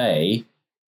end of the day,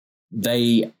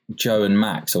 Joe and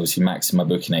Max, obviously Max is my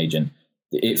booking agent,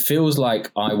 it feels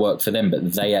like I work for them,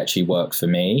 but they actually work for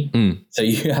me. So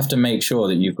you have to make sure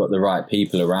that you've got the right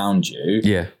people around you.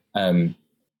 Yeah. And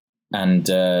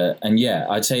yeah,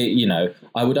 I'd say, you know,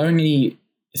 I would only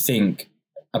think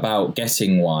about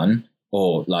getting one,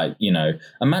 or like, you know,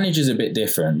 a manager's a bit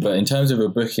different, but in terms of a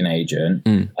booking agent,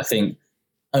 I think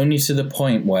only to the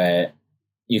point where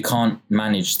you can't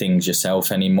manage things yourself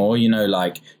anymore. You know,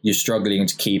 like you're struggling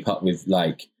to keep up with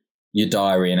like your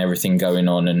diary and everything going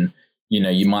on. And, you know,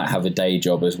 you might have a day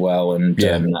job as well. And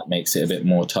that makes it a bit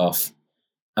more tough.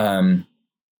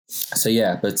 So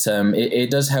yeah, but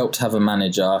it does help to have a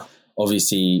manager.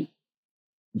 Obviously,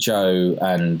 Joe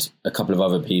and a couple of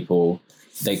other people,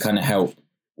 they kind of help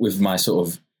with my sort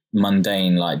of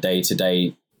mundane, like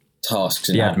day-to-day tasks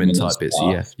and admin type bits.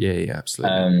 Yeah,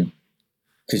 absolutely.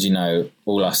 Because, you know,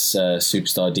 all us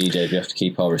superstar DJs, we have to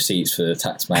keep our receipts for the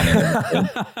tax man and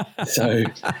everything. So,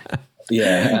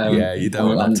 yeah. You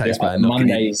don't want that tax man.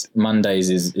 Mondays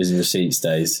is receipts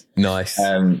days. Nice.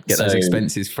 Get those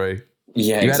expenses through.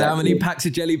 Yeah, you had how many packs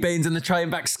of jelly beans on the train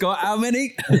back, Scott? How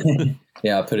many?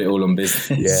 Yeah, I put it all on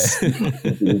business. Yeah.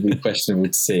 It would be questionable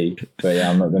to see. But yeah,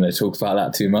 I'm not going to talk about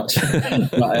that too much.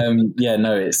 But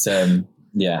it's...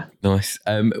 yeah. Nice.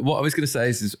 What I was going to say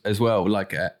is as well,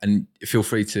 like, and feel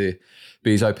free to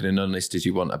be as open and honest as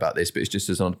you want about this, but it's just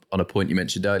as on a point you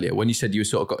mentioned earlier, when you said you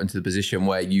sort of got into the position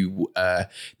where you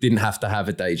didn't have to have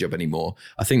a day job anymore.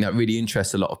 I think that really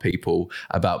interests a lot of people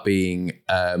about being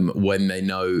when they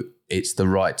know it's the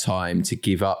right time to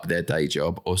give up their day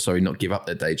job, or sorry, not give up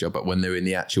their day job, but when they're in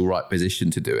the actual right position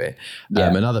to do it.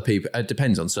 And other people, it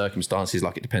depends on circumstances.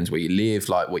 Like it depends where you live,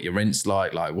 like what your rent's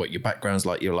like what your background's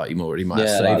like. You already might have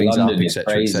savings up,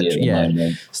 etc.,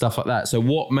 etc. Stuff like that. So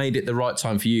what made it the right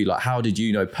time for you? Like, how did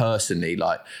you know personally?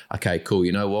 Like, okay, cool.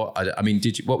 You know what? I mean,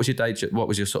 what was your day job? What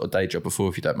was your sort of day job before,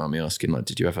 if you don't mind me asking? Like,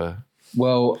 did you ever?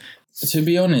 Well, to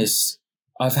be honest,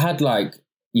 I've had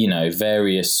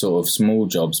various sort of small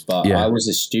jobs, but I was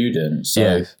a student,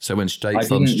 so so went straight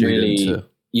from student to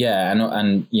and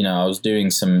I was doing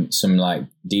some like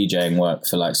DJing work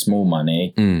for like small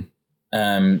money.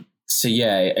 Luckily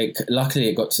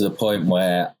it got to the point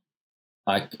where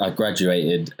I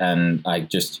graduated and I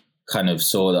just kind of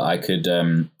saw that I could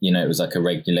it was like a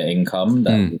regular income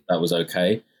that was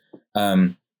okay.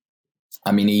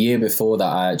 I mean, a year before that,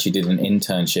 I actually did an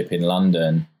internship in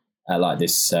London at like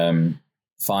this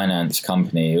finance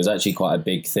company. It was actually quite a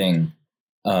big thing.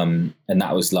 And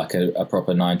that was like a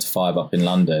proper 9 to 5 up in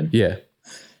London. Yeah.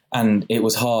 And it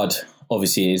was hard.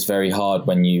 Obviously, it's very hard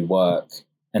when you work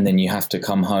and then you have to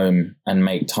come home and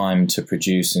make time to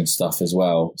produce and stuff as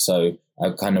well. So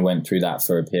I kind of went through that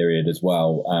for a period as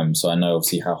well. So I know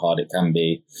obviously how hard it can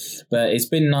be. But it's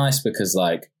been nice because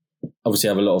like, obviously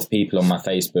I have a lot of people on my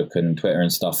Facebook and Twitter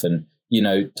and stuff, and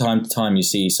time to time you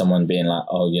see someone being like,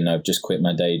 oh, just quit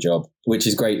my day job, which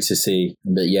is great to see.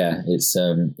 But yeah, it's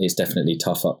definitely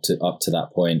tough up to that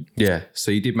point. Yeah.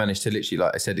 So you did manage to literally,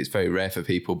 like I said, it's very rare for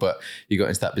people, but you got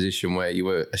into that position where you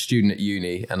were a student at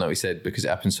uni, and like we said, because it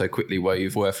happened so quickly where you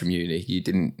were from uni, you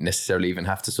didn't necessarily even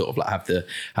have to sort of like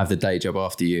have the day job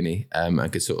after uni,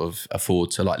 and could sort of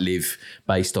afford to like live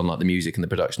based on like the music and the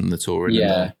production and the touring.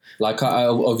 Yeah. Like I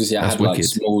had wicked. Like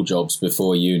small jobs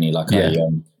before uni. Like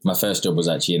my first job was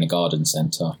actually in a garden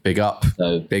centre. Big up.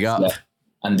 Yeah.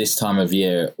 And this time of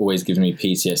year always gives me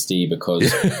PTSD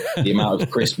because the amount of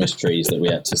Christmas trees that we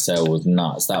had to sell was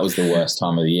nuts. That was the worst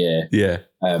time of the year. Yeah.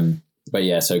 But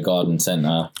yeah, so garden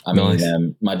centre. I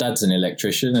mean, my dad's an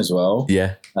electrician as well.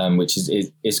 Yeah. Which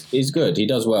is good. He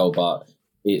does well, but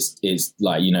it's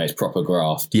like, it's proper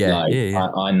graft. Yeah.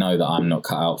 Like, I know that I'm not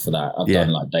cut out for that. I've done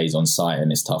like days on site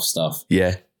and it's tough stuff.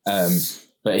 Yeah.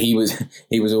 But he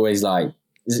was always like,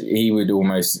 he would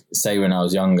almost say when I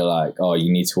was younger, like, oh,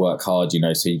 you need to work hard,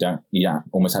 so you don't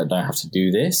have to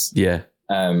do this. Yeah.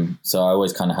 So I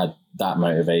always kind of had that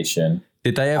motivation.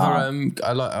 Did they ever,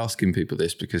 I like asking people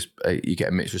this because you get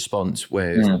a mixed response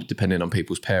where depending on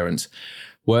people's parents,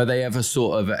 were they ever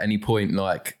sort of at any point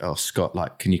like, oh, Scott,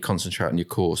 like, can you concentrate on your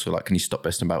course, or like, can you stop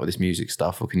messing about with this music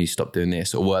stuff, or can you stop doing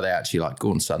this? Or were they actually like,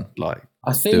 go on, son, like,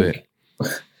 do it?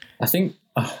 I think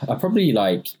I probably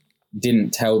like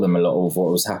didn't tell them a lot of what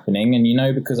was happening.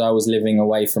 And, because I was living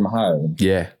away from home,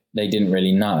 they didn't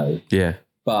really know. Yeah.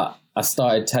 But I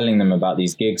started telling them about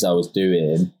these gigs I was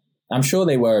doing. I'm sure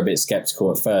they were a bit skeptical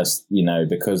at first,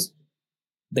 because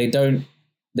they don't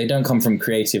come from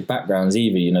creative backgrounds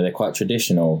either. They're quite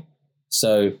traditional.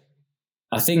 So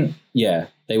I think,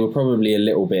 they were probably a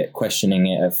little bit questioning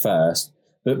it at first.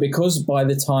 But because by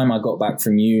the time I got back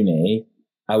from uni,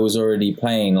 I was already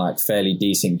playing like fairly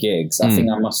decent gigs. I think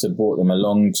I must have brought them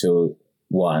along to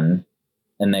one,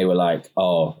 and they were like,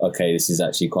 oh, okay, this is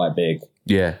actually quite big.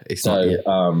 Yeah. So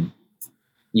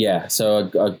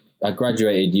I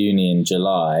graduated uni in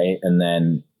July, and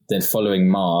then following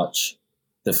March,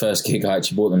 the first gig I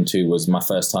actually brought them to was my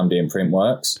first time doing print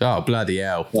works. Oh, bloody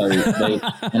hell. So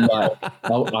and like,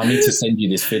 I need to send you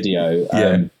this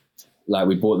video. Like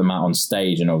we brought them out on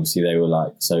stage, and obviously they were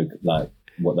like, so like,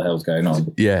 what the hell's going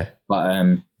on? Yeah. But I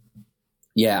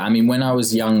mean, when I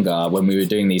was younger, when we were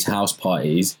doing these house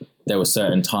parties, there were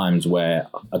certain times where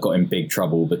I got in big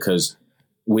trouble because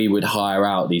we would hire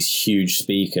out these huge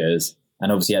speakers,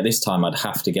 and obviously at this time I'd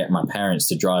have to get my parents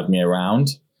to drive me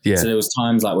around. Yeah. So there was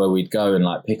times like where we'd go and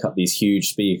like pick up these huge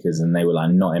speakers, and they were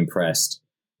like not impressed.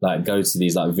 Like go to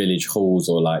these like village halls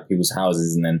or like people's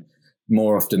houses, and then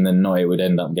more often than not it would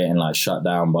end up getting like shut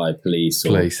down by police or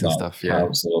and like, stuff,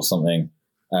 council or something.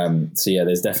 So yeah,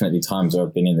 there's definitely times where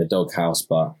I've been in the doghouse,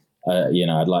 but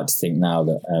I'd like to think now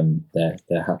that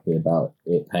they're happy about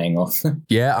it paying off.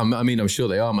 Yeah, I mean, I'm sure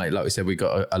they are, mate. Like we said, we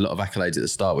got a lot of accolades at the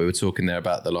start. We were talking there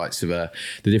about the likes of the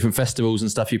different festivals and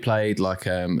stuff you played, like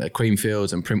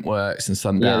Creamfields and Printworks and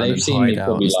Sundown and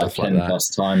Hideout and stuff like that. 10 plus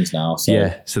times now. So.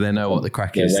 Yeah, so they know what the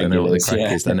crack is. They know what the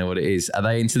crack is. They know what it is. Are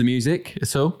they into the music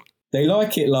at all? They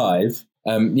like it live.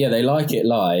 Yeah, they like it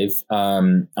live.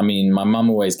 I mean, my mum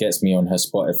always gets me on her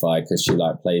Spotify because she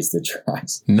like plays the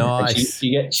tracks. Nice.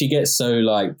 She gets so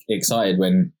like excited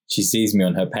when she sees me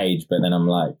on her page, but then I'm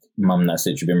like, Mum, that's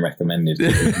literally been recommended.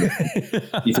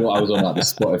 You thought I was on like the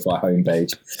Spotify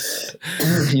homepage,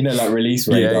 like release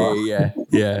radar. Yeah.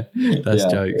 That's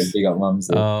jokes. Big up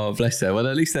mums. Oh, bless her. Well,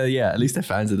 at least they're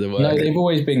fans of the work. No, they've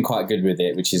always been quite good with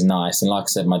it, which is nice. And like I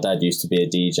said, my dad used to be a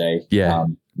DJ. Yeah.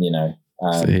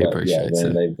 So he appreciates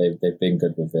it. They've been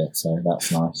good with it, so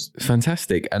that's nice.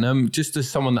 Fantastic. And just as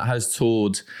someone that has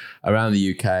toured around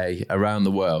the UK, around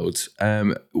the world,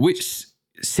 which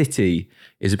city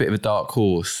is a bit of a dark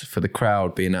horse for the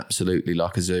crowd being absolutely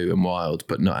like a zoo and wild,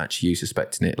 but not actually you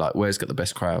suspecting it? Like, where's got the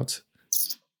best crowds?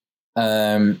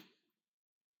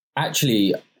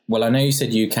 Actually, well, I know you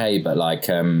said UK, but like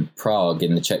Prague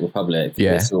in the Czech Republic,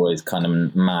 it's always kind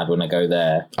of mad when I go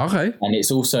there. Okay. And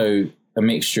it's also a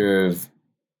mixture of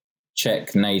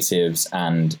Czech natives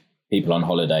and people on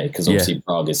holiday, because obviously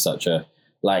Prague is such a,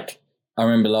 like, I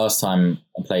remember last time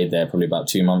I played there probably about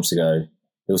 2 months ago,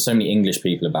 there were so many English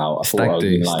people about. I thought I was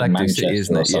in like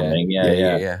Manchester or something.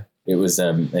 Yeah. It was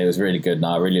really good. And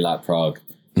I really like Prague.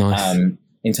 Nice.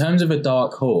 In terms of a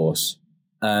dark horse,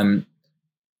 I'd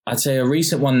say a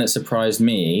recent one that surprised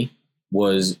me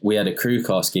was we had a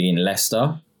crewcast gig in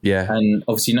Leicester. Yeah. And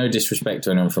obviously no disrespect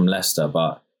to anyone from Leicester,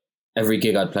 but every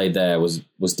gig I'd played there was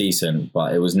decent,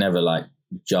 but it was never like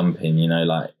jumping,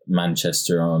 like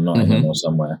Manchester or Nottingham or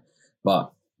somewhere.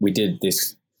 But we did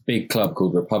this big club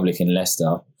called Republic in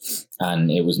Leicester,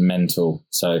 and it was mental.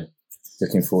 So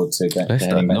looking forward to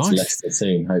heading back to Leicester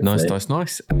soon, hopefully.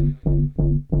 Nice.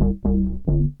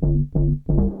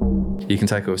 You can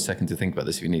take a second to think about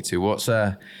this if you need to. What's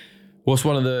one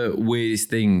of the weirdest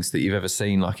things that you've ever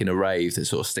seen, like in a rave, that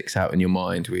sort of sticks out in your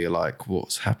mind where you're like,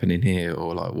 what's happening here?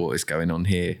 Or like, what is going on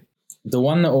here? The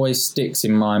one that always sticks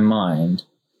in my mind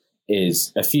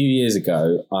is a few years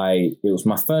ago, it was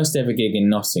my first ever gig in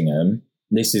Nottingham.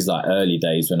 This is like early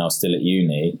days when I was still at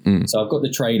uni. So I've got the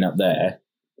train up there.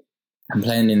 I'm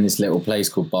playing in this little place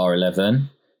called Bar 11,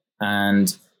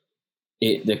 and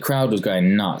the crowd was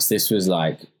going nuts. This was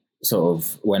like sort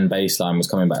of when baseline was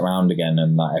coming back round again,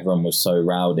 and like everyone was so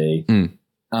rowdy.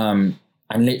 And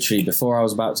literally before I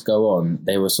was about to go on,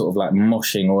 they were sort of like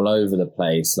moshing all over the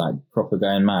place, like proper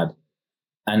going mad.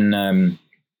 And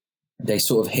they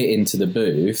sort of hit into the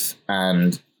booth,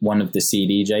 and one of the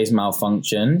CDJs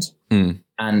malfunctioned.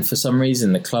 And for some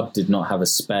reason, the club did not have a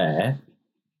spare.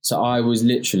 So I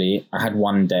had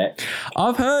one deck.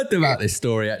 I've heard about this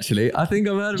story, actually. I think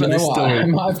I've heard about this story. I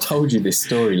might have told you this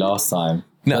story last time.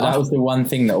 No, that was the one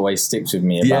thing that always sticks with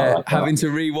me about. Yeah, having to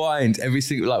rewind every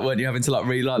single, like, weren't you having to like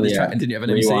relight the track, and didn't you have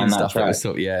an MC and stuff? That was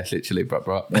sort of, literally,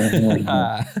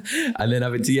 and then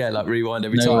having to like rewind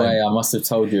every time. No way, I must have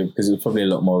told you, because it was probably a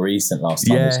lot more recent last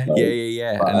time.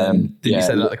 Yeah. But, and then did you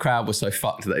say that the crowd was so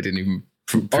fucked that they didn't even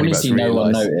honestly no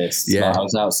one noticed. Yeah. Like, I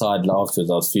was outside afterwards,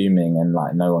 I was fuming, and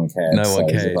like no one cared. No one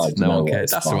cared.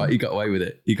 That's all right. You got away with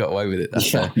it.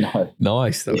 That's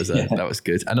nice. That was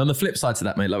good. And on the flip side to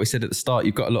that, mate, like we said at the start,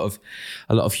 you've got a lot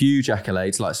of huge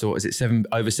accolades. Like, so what is it?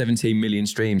 Over 17 million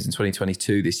streams in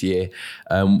 2022 this year.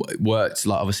 Worked,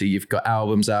 like, obviously you've got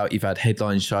albums out. You've had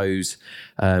headline shows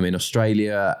in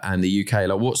Australia and the UK.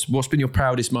 Like, what's been your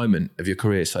proudest moment of your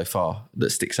career so far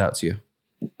that sticks out to you?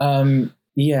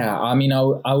 Yeah, I mean,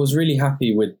 I was really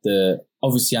happy with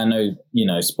obviously I know,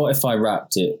 Spotify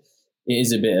Wrapped, it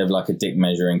is a bit of like a dick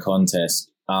measuring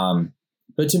contest.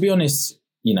 But to be honest,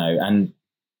 and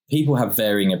people have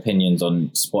varying opinions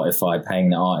on Spotify paying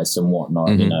the artists and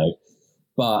whatnot,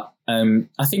 but I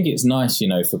think it's nice,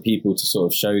 for people to sort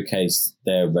of showcase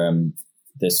their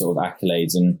sort of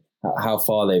accolades and how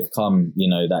far they've come,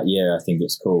 that year. I think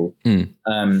it's cool.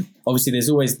 Obviously there's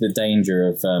always the danger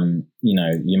of,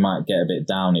 you might get a bit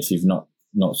down if you've not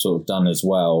sort of done as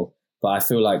well. But I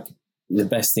feel like the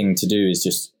best thing to do is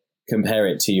just compare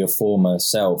it to your former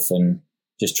self and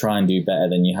just try and do better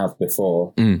than you have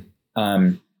before.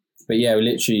 But yeah,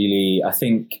 literally, I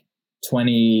think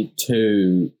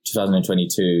 2022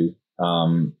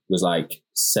 was like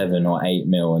 7 or 8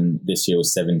 mil, and this year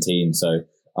was 17. So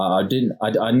I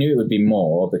knew it would be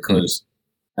more because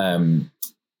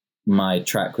my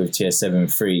track with Tier 7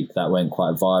 Freak, that went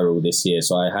quite viral this year.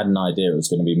 So I had an idea it was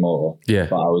going to be more. Yeah.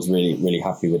 But I was really, really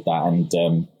happy with that. And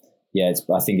I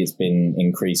think it's been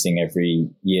increasing every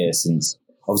year since.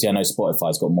 Obviously, I know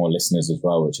Spotify's got more listeners as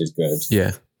well, which is good.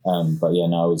 Yeah. But yeah,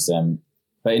 no, I was.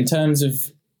 But in terms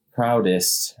of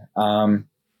proudest,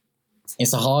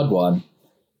 it's a hard one.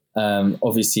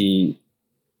 Obviously,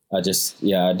 I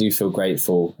do feel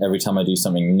grateful every time I do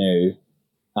something new.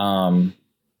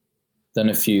 done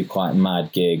a few quite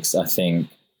mad gigs. I think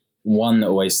one that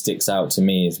always sticks out to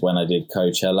me is when I did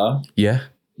Coachella. Yeah.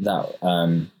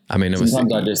 That I mean,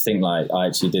 sometimes I just think like I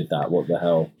actually did that. What the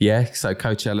hell? Yeah. So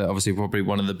Coachella, obviously, probably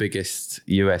one of the biggest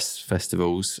US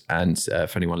festivals. And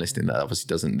for anyone listening that obviously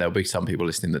doesn't, there'll be some people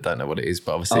listening that don't know what it is.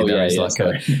 But obviously,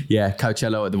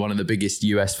 Coachella, one of the biggest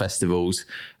US festivals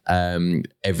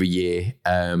every year.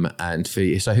 And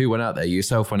so who went out there? You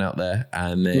yourself went out there,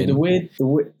 and then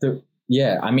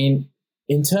yeah. I mean,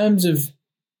 in terms of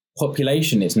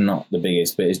population, it's not the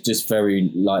biggest, but it's just very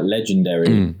like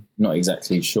legendary. Not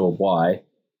exactly sure why.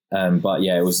 But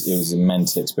yeah, it was a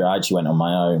mental experience. I actually went on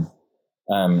my own,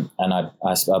 and I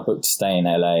booked to stay in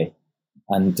LA,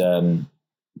 and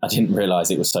I didn't realize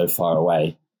it was so far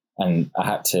away, and I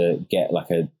had to get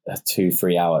like a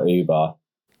 2-3 hour Uber,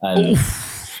 and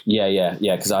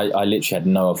because I literally had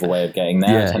no other way of getting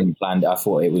there. I hadn't planned it. I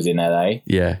thought it was in LA.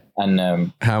 Yeah.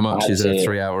 And how much is a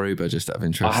 3 hour Uber, just out of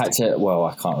interest? I had to. Well,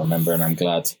 I can't remember, and I'm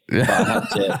glad. But I had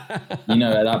to. At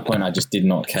that point, I just did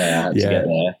not care. I had to get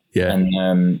there. Yeah.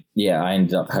 And I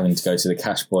ended up having to go to the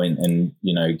cash point and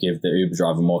give the Uber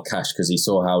driver more cash because he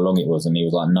saw how long it was, and he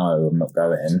was like, "No, I'm not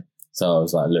going." So I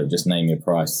was like, "Look, just name your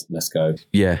price. Let's go."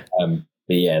 Yeah.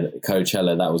 But yeah,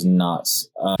 Coachella, that was nuts.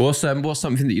 What's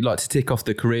something that you'd like to tick off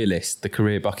the career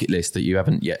bucket list that you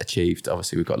haven't yet achieved?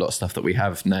 Obviously, we've got a lot of stuff that we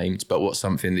have named, but what's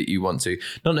something that you want to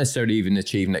not necessarily even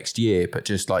achieve next year, but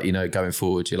just like, going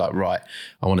forward, you're like, right,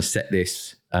 I want to set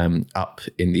this up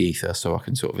in the ether so I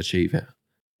can sort of achieve it.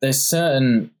 There's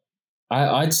certain,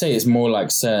 I'd say it's more like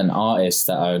certain artists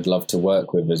that I would love to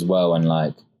work with as well. And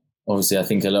like, obviously, I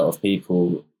think a lot of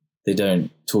people, they don't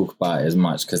talk about it as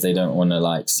much because they don't want to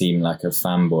like seem like a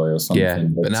fanboy or something. Yeah,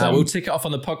 but now we'll tick it off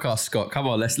on the podcast, Scott. Come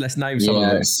on, let's name some of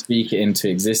them. Speak it into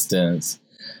existence.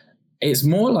 It's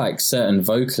more like certain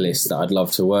vocalists that I'd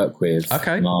love to work with.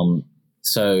 Okay.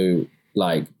 So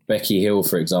like Becky Hill,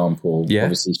 for example. Yeah.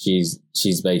 Obviously,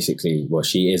 she's basically, well,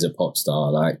 she is a pop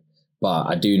star. Like, but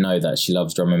I do know that she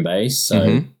loves drum and bass.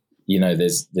 So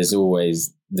there's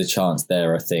always the chance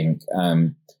there. I think.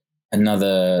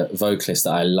 Another vocalist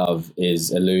that I love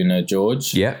is Aluna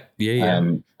George. Yeah.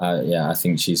 I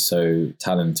think she's so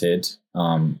talented.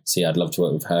 I'd love to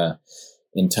work with her.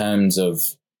 In terms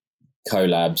of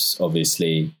collabs,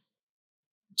 obviously,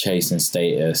 Chase and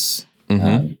Status.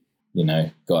 Got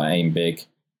to aim big.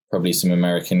 Probably some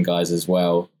American guys as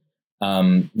well.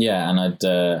 There's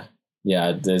certain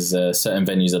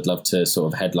venues I'd love to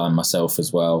sort of headline myself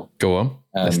as well. Go on,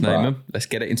 let's name them. Let's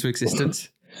get it into existence.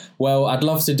 Well, I'd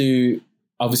love to do,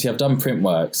 obviously I've done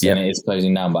Printworks and it is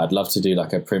closing down, but I'd love to do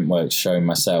like a Printworks show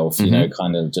myself,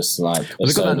 kind of just like. Well,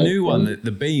 they've got that new one,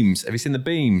 the Beams. Have you seen the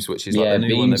Beams, which is like the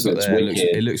new one they've got there?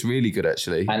 It looks really good,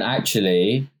 actually. And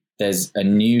actually, there's a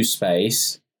new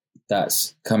space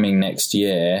that's coming next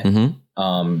year.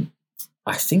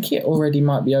 I think it already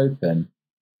might be open.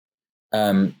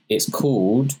 It's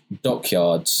called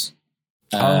Dockyards.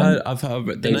 I've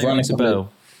heard the name rings a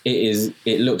bell.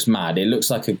 It looks mad. It looks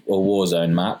like a war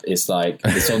zone map. It's like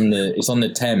it's on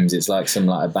the Thames. It's like some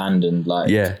like abandoned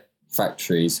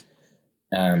factories.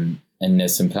 And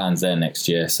there's some plans there next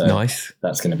year. So nice.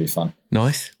 That's going to be fun.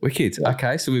 Nice. Wicked. Yeah.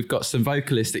 Okay. So we've got some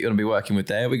vocalists that you're going to be working with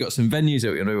there. We've got some venues that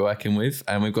we're going to be working with,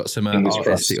 and we've got some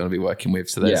artists that you're going to be working with.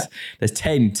 So there's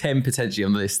 10 potentially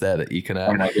on the list there that you can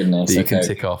you can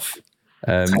tick off.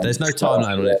 There's no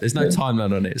timeline on it. There's no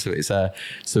timeline on it, so it's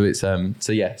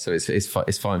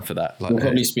fine for that. Like, we'll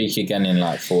probably speak again in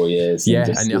like 4 years. Yeah,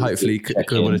 and hopefully could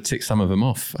want to tick some of them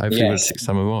off.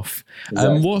 Exactly.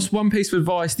 What's one piece of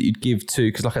advice that you'd give to?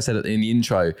 Because like I said in the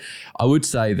intro, I would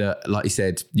say that, like you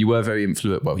said, you are very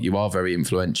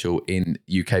influential in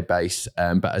UK bass,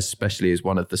 but especially as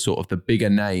one of the sort of the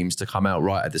bigger names to come out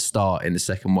right at the start in the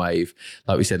second wave.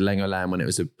 Like we said, Lengoland when it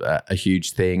was a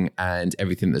huge thing, and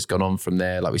everything that's gone on from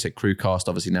there. Like we said, Crewcast,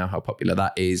 obviously now how popular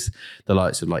that is. The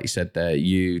likes of, like you said there,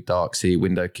 you, Darksea,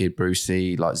 Window Kid,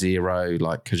 Brucey, like Zero,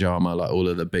 like Kajama, like all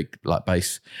of the big like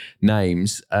bass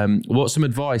names. What's some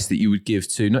advice that you would give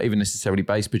to not even necessarily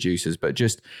bass producers, but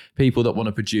just people that want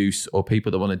to produce, or people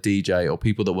that want to DJ, or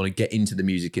people that want to get into the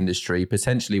music industry,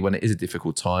 potentially when it is a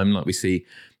difficult time? Like we see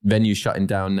venues shutting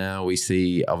down now. We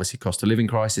see obviously cost of living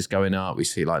crisis going up. We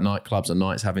see like nightclubs and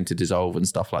nights having to dissolve and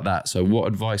stuff like that. So what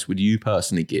advice would you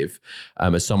personally give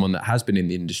as someone that has been in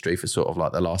the industry for sort of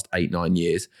like the last 8-9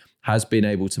 years, has been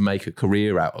able to make a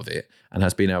career out of it, and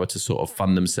has been able to sort of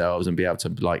fund themselves and be able to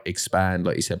like expand,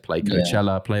 like you said, play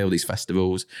Coachella, play all these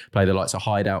festivals, play the likes of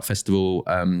Hideout Festival.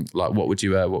 Like what would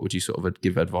you sort of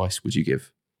give advice would you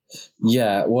give?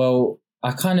 Yeah, well,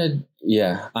 I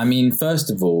mean,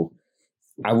 first of all,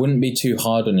 I wouldn't be too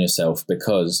hard on yourself,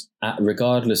 because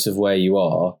regardless of where you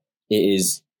are, it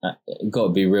is, got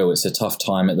to be real, it's a tough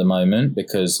time at the moment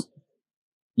because,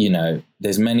 you know,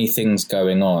 there's many things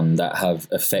going on that have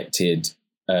affected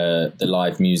the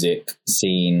live music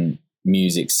scene,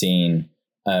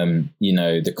 you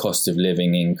know, the cost of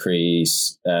living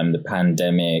increase, the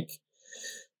pandemic,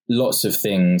 lots of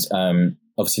things.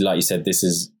 Obviously, like you said, this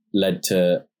has led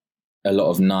to a lot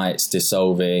of nights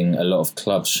dissolving, a lot of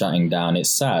clubs shutting down. It's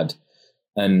sad.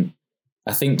 And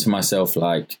I think to myself,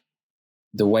 like,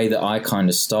 the way that I kind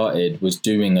of started was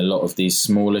doing a lot of these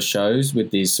smaller shows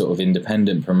with these sort of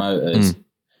independent promoters.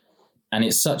 And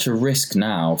it's such a risk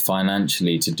now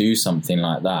financially to do something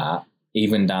like that,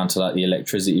 even down to like the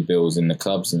electricity bills in the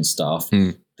clubs and stuff,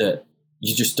 that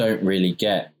you just don't really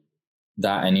get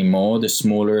that anymore. The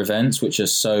smaller events, which are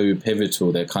so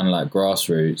pivotal, they're kind of like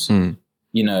grassroots.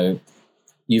 You know,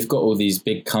 you've got all these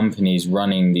big companies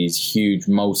running these huge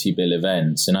multi-bill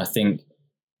events. And I think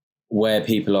where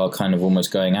people are kind of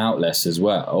almost going out less as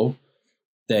well,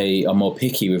 they are more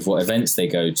picky with what events they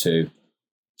go to.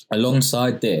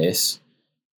 Alongside this,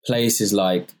 places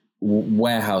like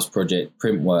Warehouse Project,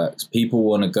 Printworks, people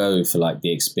want to go for like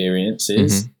the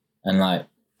experiences. And like,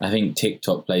 I think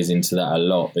TikTok plays into that a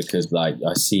lot because like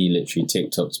I see literally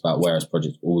TikToks about Warehouse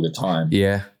Project all the time.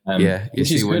 Yeah. You which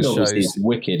see is when good, obviously. shows, It's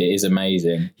wicked. It is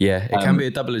amazing. Yeah, it can be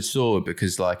a double-edged sword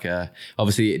because like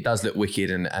obviously it does look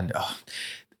wicked and I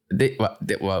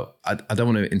don't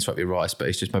want to interrupt your rice, but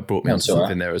it's just brought me onto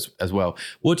something there as well.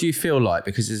 What do you feel like,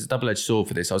 because it's a double-edged sword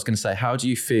for this, I was going to say, how do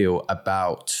you feel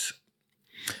about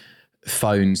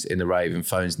phones in the rave and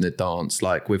phones in the dance?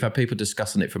 Like, we've had people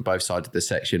discussing it from both sides of the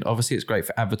section. Obviously it's great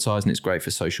for advertising, it's great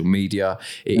for social media.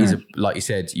 It is like you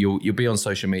said, you'll be on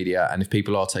social media, and if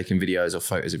people are taking videos or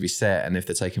photos of your set, and if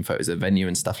they're taking photos of the venue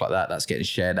and stuff like that, that's getting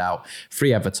shared out.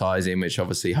 Free advertising, which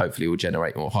obviously hopefully will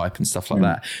generate more hype and stuff like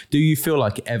that. Do you feel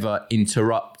like it ever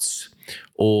interrupts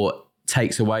or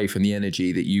takes away from the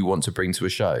energy that you want to bring to a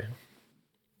show?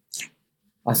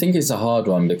 I think it's a hard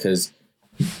one because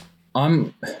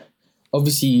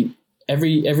obviously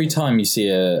every time you see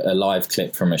a live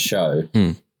clip from a show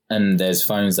and there's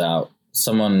phones out,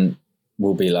 someone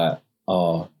will be like,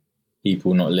 oh,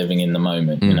 people not living in the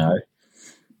moment, you know?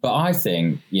 But I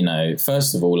think, you know,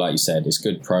 first of all, like you said, it's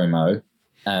good promo.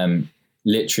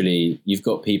 Literally, you've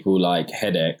got people like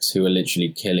HeadX who are literally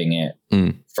killing it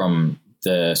from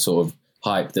the sort of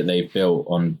hype that they've built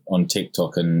on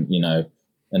TikTok, and, you know,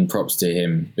 and props to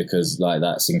him because like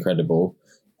that's incredible.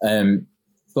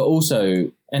 But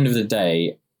also, end of the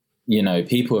day, you know,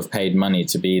 people have paid money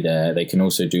to be there. They can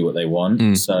also do what they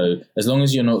want. So as long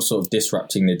as you're not sort of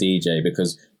disrupting the DJ,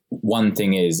 because one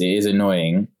thing is, it is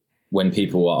annoying when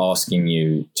people are asking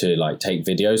you to like take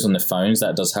videos on the phones.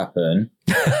 That does happen.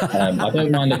 I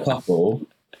don't mind a couple.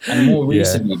 And more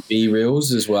recently,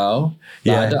 B-reels as well.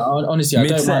 Like, honestly, I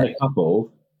don't mind a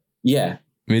couple. Yeah.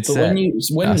 Mid-set. But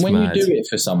when you do it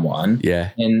for someone,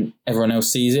 and everyone else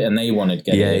sees it and they want to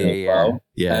get it in as well.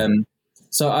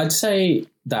 So I'd say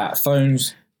that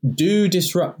phones do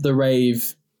disrupt the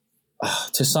rave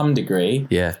to some degree.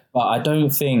 Yeah. But I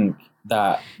don't think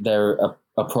that they're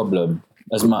a problem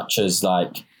as much as,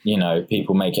 like, you know,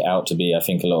 people make it out to be. I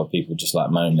think a lot of people just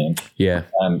like moaning. Yeah.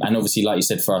 And obviously, like you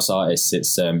said, for us artists,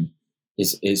 it's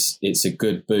a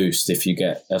good boost if you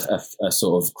get a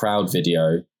sort of crowd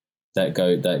video that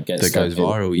goes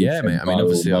viral. Yeah, mate. I mean,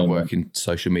 obviously I work in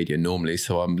social media normally,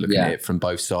 so I'm looking at it from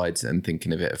both sides and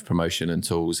thinking of it of promotion and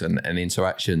tools and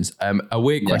interactions. A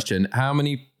weird question: how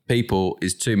many people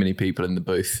is too many people in the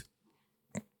booth?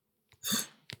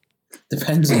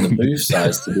 Depends on the booth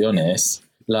size, to be honest.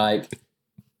 Like,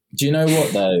 do you know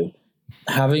what though?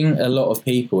 Having a lot of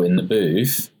people in the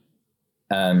booth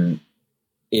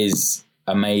is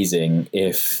amazing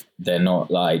if they're not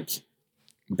like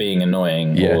being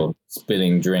annoying or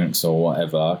spilling drinks or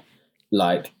whatever.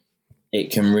 Like,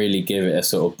 it can really give it a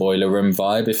sort of boiler room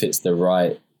vibe if it's the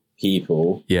right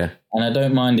people. Yeah. And I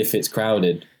don't mind if it's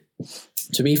crowded.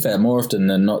 To be fair, more often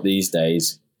than not these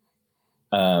days,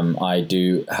 I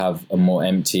do have a more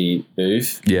empty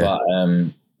booth. Yeah. But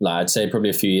like I'd say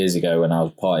probably a few years ago when I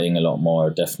was partying a lot more,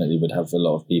 I definitely would have a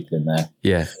lot of people in there.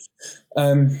 Yeah.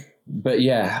 But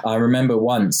yeah, I remember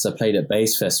once I played at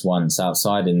Bass Fest once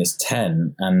outside in this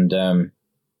tent, and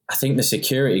I think the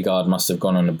security guard must have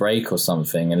gone on a break or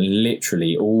something, and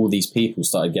literally all these people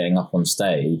started getting up on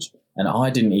stage, and I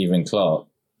didn't even clock.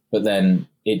 But then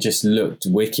it just looked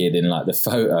wicked in like the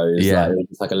photos. Yeah. Like, it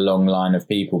was like a long line of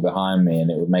people behind me, and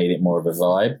it made it more of a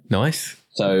vibe. Nice.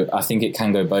 So I think it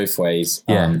can go both ways.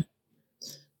 Yeah.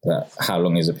 But how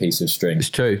long is a piece of string? It's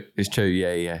true.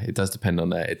 Yeah. It does depend on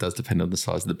that. It does depend on the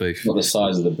size of the booth. Not the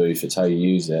size of the booth, it's how you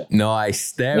use it.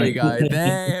 Nice. There we go.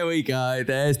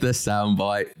 There's the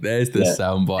soundbite.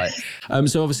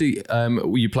 So obviously,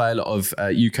 you play a lot of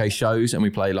UK shows, and we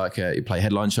play you play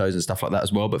headline shows and stuff like that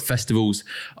as well. But festivals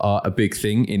are a big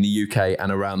thing in the UK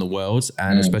and around the world,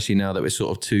 and especially now that we're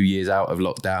sort of 2 years out of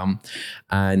lockdown,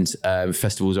 and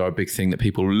festivals are a big thing that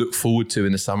people look forward to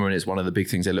in the summer, and it's one of the big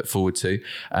things they look forward to.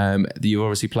 You're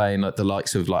obviously playing like the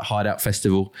likes of like Hideout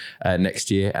Festival next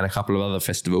year and a couple of other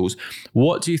festivals.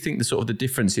 What do you think the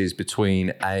difference is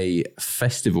between a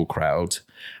festival crowd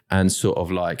and sort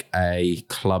of like a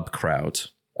club crowd?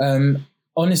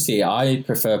 Honestly, I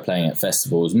prefer playing at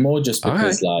festivals more just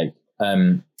because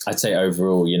I'd say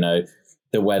overall, you know,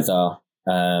 the weather,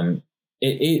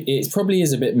 it probably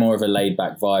is a bit more of a laid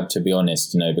back vibe, to be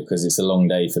honest, you know, because it's a long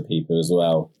day for people as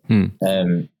well.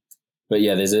 But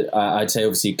yeah, I'd say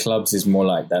obviously clubs is more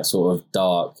like that sort of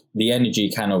dark. The energy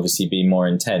can obviously be more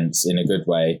intense in a good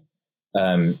way.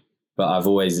 But I've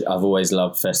always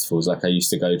loved festivals. Like I used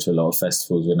to go to a lot of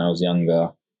festivals when I was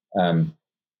younger. There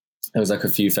was like a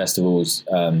few festivals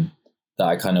that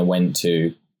I kind of went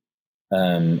to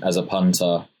as a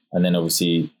punter. And then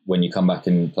obviously when you come back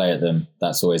and play at them,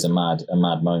 that's always a mad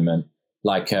moment.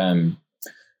 Like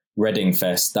Reading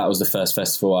Fest, that was the first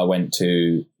festival I went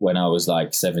to when I was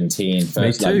like 17.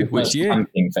 First, Me too. Like, Which year?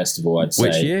 Camping festival, I'd say.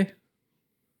 Which year?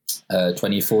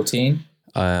 2014.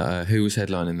 Who was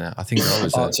headlining that? I think I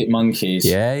was there. Arctic Monkeys.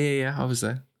 Yeah. I was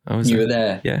there. You were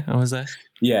there? Yeah, I was there.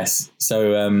 Yes.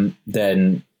 So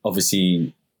then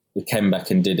obviously we came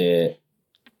back and did it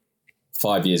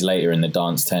 5 years later in the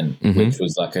dance tent, which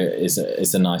was like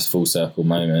it's a nice full circle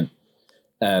moment.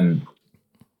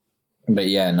 But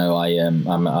yeah, no, I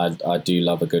do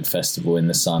love a good festival in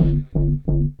the sun.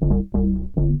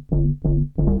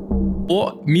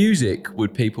 What music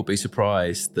would people be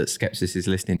surprised that Skepsis is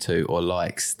listening to or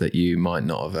likes that you might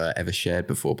not have ever shared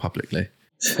before publicly?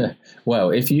 Well,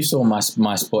 if you saw my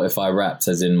Spotify Wrapped,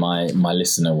 as in my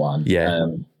listener one,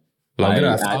 Well, I'm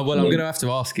gonna have to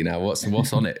ask you now.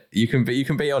 What's on it? You can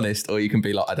be honest, or you can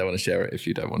be like, I don't want to share it if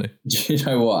you don't want to. Do you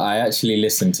know what? I actually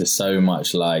listen to so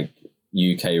much like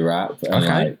UK rap and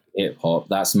like hip hop.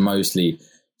 That's mostly,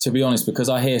 to be honest, because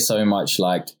I hear so much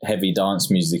like heavy dance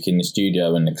music in the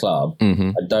studio and the club.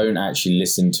 I don't actually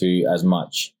listen to as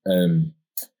much. To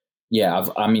be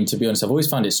honest, I've always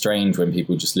found it strange when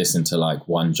people just listen to like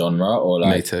one genre or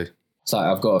like. Me too. It's like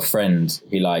I've got a friend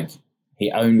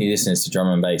he only listens to drum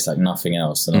and bass, like nothing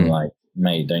else, and I'm like,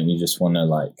 mate, don't you just want to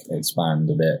like expand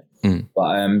a bit?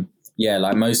 But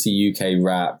like mostly UK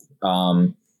rap.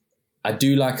 I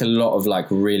do like a lot of like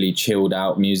really chilled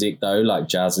out music though, like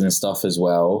jazz and stuff as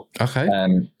well.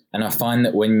 And I find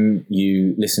that when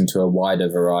you listen to a wider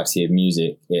variety of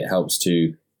music, it helps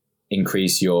to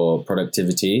increase your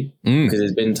productivity, because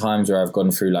there's been times where I've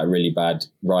gone through like really bad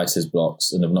writer's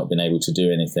blocks and have not been able to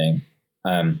do anything.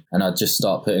 And I'd just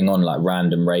start putting on like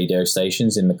random radio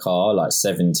stations in the car, like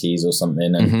 70s or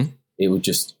something. And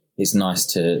it's nice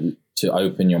to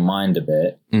open your mind a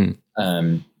bit.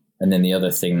 And then the other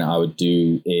thing that I would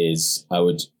do is I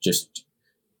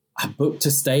booked to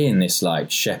stay in this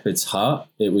like shepherd's hut.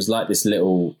 It was like this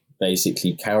little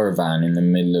basically caravan in the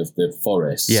middle of the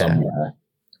forest somewhere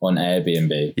on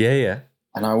Airbnb. Yeah.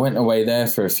 And I went away there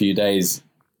for a few days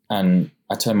and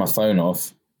I turned my phone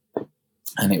off.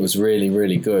 And it was really,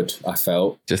 really good, I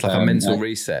felt. Just like a mental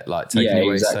reset, like taking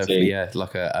away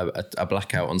like a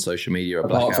blackout on social media.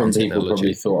 Apart from people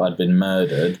probably thought I'd been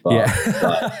murdered, but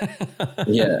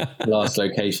last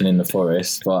location in the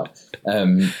forest. But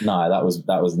that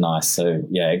was nice. So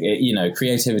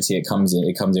creativity, it comes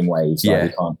in waves.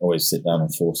 Like, you can't always sit down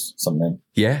and force something.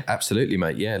 Yeah, absolutely,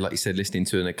 mate. Yeah, like you said, listening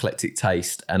to an eclectic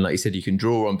taste, and like you said, you can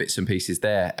draw on bits and pieces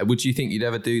there. Would you think you'd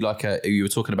ever do like you were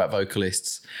talking about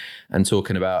vocalists and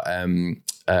talking about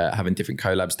having different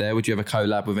collabs there? Would you ever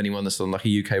collab with anyone that's on like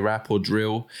a UK rap or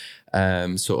drill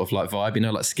sort of like vibe, you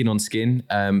know, like Skin on Skin,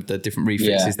 the different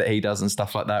refixes that he does and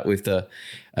stuff like that with the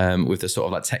sort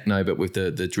of like techno, but with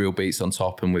the drill beats on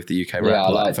top and with the UK rap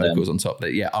like vocals on top.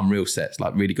 But unreal sets,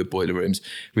 like really good boiler rooms,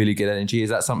 really good energy. Is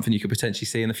that something you could potentially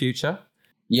see in the future?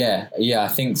 Yeah, I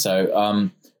think so.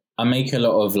 I make a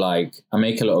lot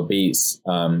of beats.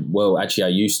 Well, actually I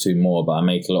used to more, but I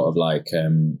make a lot of like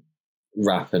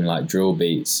rap and like drill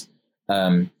beats.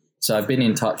 So I've been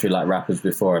in touch with like rappers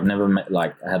before. I've never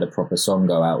had a proper song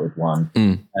go out with one.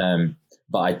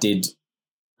 But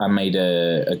I made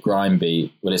a grime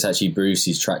beat. Well, it's actually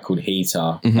Brucey's track called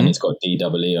Heater, and it's got DEE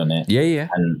on it.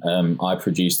 And I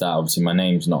produced that. Obviously my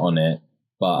name's not on it,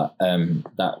 But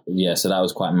so that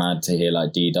was quite mad to hear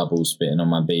like D Double spitting on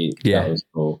my beat. Yeah. That was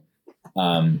cool.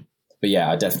 But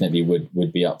yeah, I definitely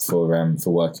would be up for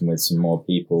working with some more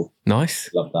people. Nice.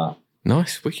 Love that.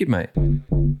 Nice. Wicked, mate.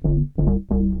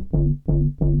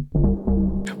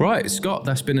 Right, Scott,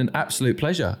 that's been an absolute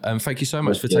pleasure. Thank you so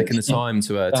much for taking the time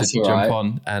to jump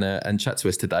on and chat to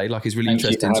us today. Like, it's really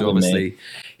interesting to obviously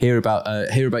hear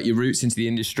about your roots into the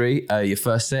industry, your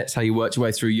first sets, how you worked your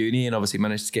way through uni, and obviously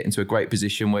managed to get into a great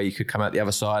position where you could come out the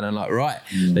other side and like, right,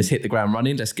 let's hit the ground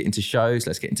running. Let's get into shows.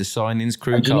 Let's get into signings,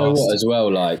 crew cast. You know what, as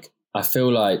well? Like, I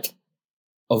feel like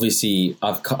obviously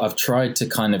I've tried to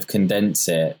kind of condense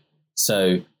it.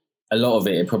 So a lot of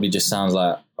it probably just sounds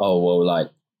like, oh, well,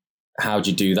 like, how'd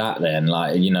you do that then?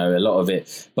 Like, you know, a lot of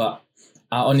it. But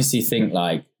I honestly think,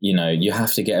 like, you know, you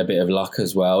have to get a bit of luck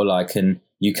as well. Like, and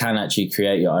you can actually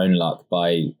create your own luck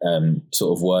by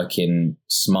sort of working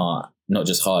smart, not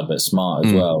just hard, but smart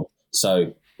as well.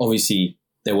 So obviously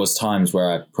there was times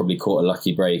where I probably caught a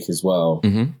lucky break as well.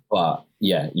 But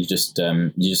yeah, you just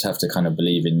have to kind of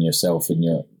believe in yourself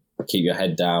and keep your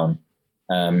head down.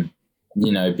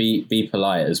 You know, be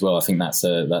polite as well. I think that's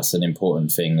an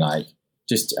important thing. Like,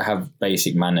 just have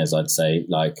basic manners, I'd say,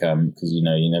 like, because, you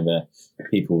know,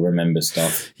 people remember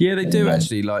stuff. Yeah, they do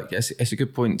actually. Like, it's a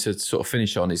good point to sort of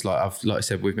finish on. Is like I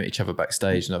said, we've met each other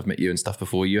backstage, and I've met you and stuff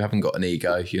before. You haven't got an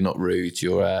ego. You're not rude.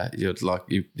 You're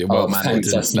well mannered.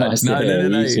 Nice. No.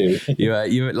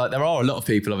 You like, there are a lot of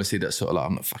people obviously that sort of like,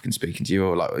 I'm not fucking speaking to you,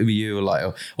 or like you, or like,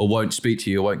 or won't speak to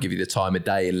you, or won't give you the time of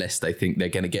day unless they think they're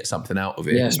going to get something out of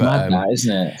it. Yeah, it's mad, that,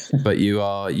 isn't it? But you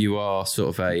are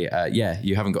sort of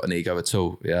you haven't got an ego at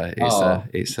all. Yeah,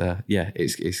 it's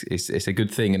a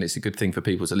good thing, and it's a good thing for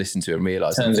people to listen to and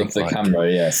realise. Turns off the camera,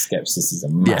 Skepsis is a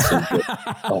massive bit.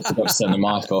 I forgot to turn the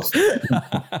mic off.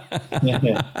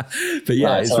 But yeah,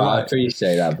 right, it's right. right. I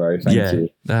appreciate that, bro. Thank you.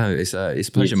 No, it's a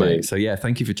pleasure, mate. So yeah,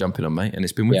 thank you for jumping on, mate, and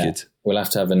it's been wicked. Yeah. We'll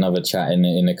have to have another chat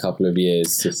in a couple of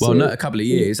years. Well, not a couple of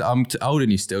years. I'm older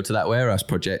than you still to that warehouse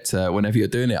project. Whenever you're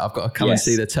doing it, I've got to come and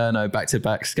see the Turno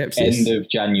back-to-back Skepsis. End of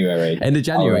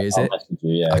January. Is it?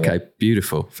 You, okay,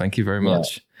 beautiful. Thank you very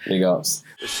much. Big ups.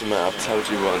 Listen, mate, I've told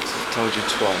you once, I've told you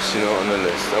twice, you're not on the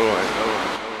list. All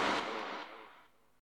right.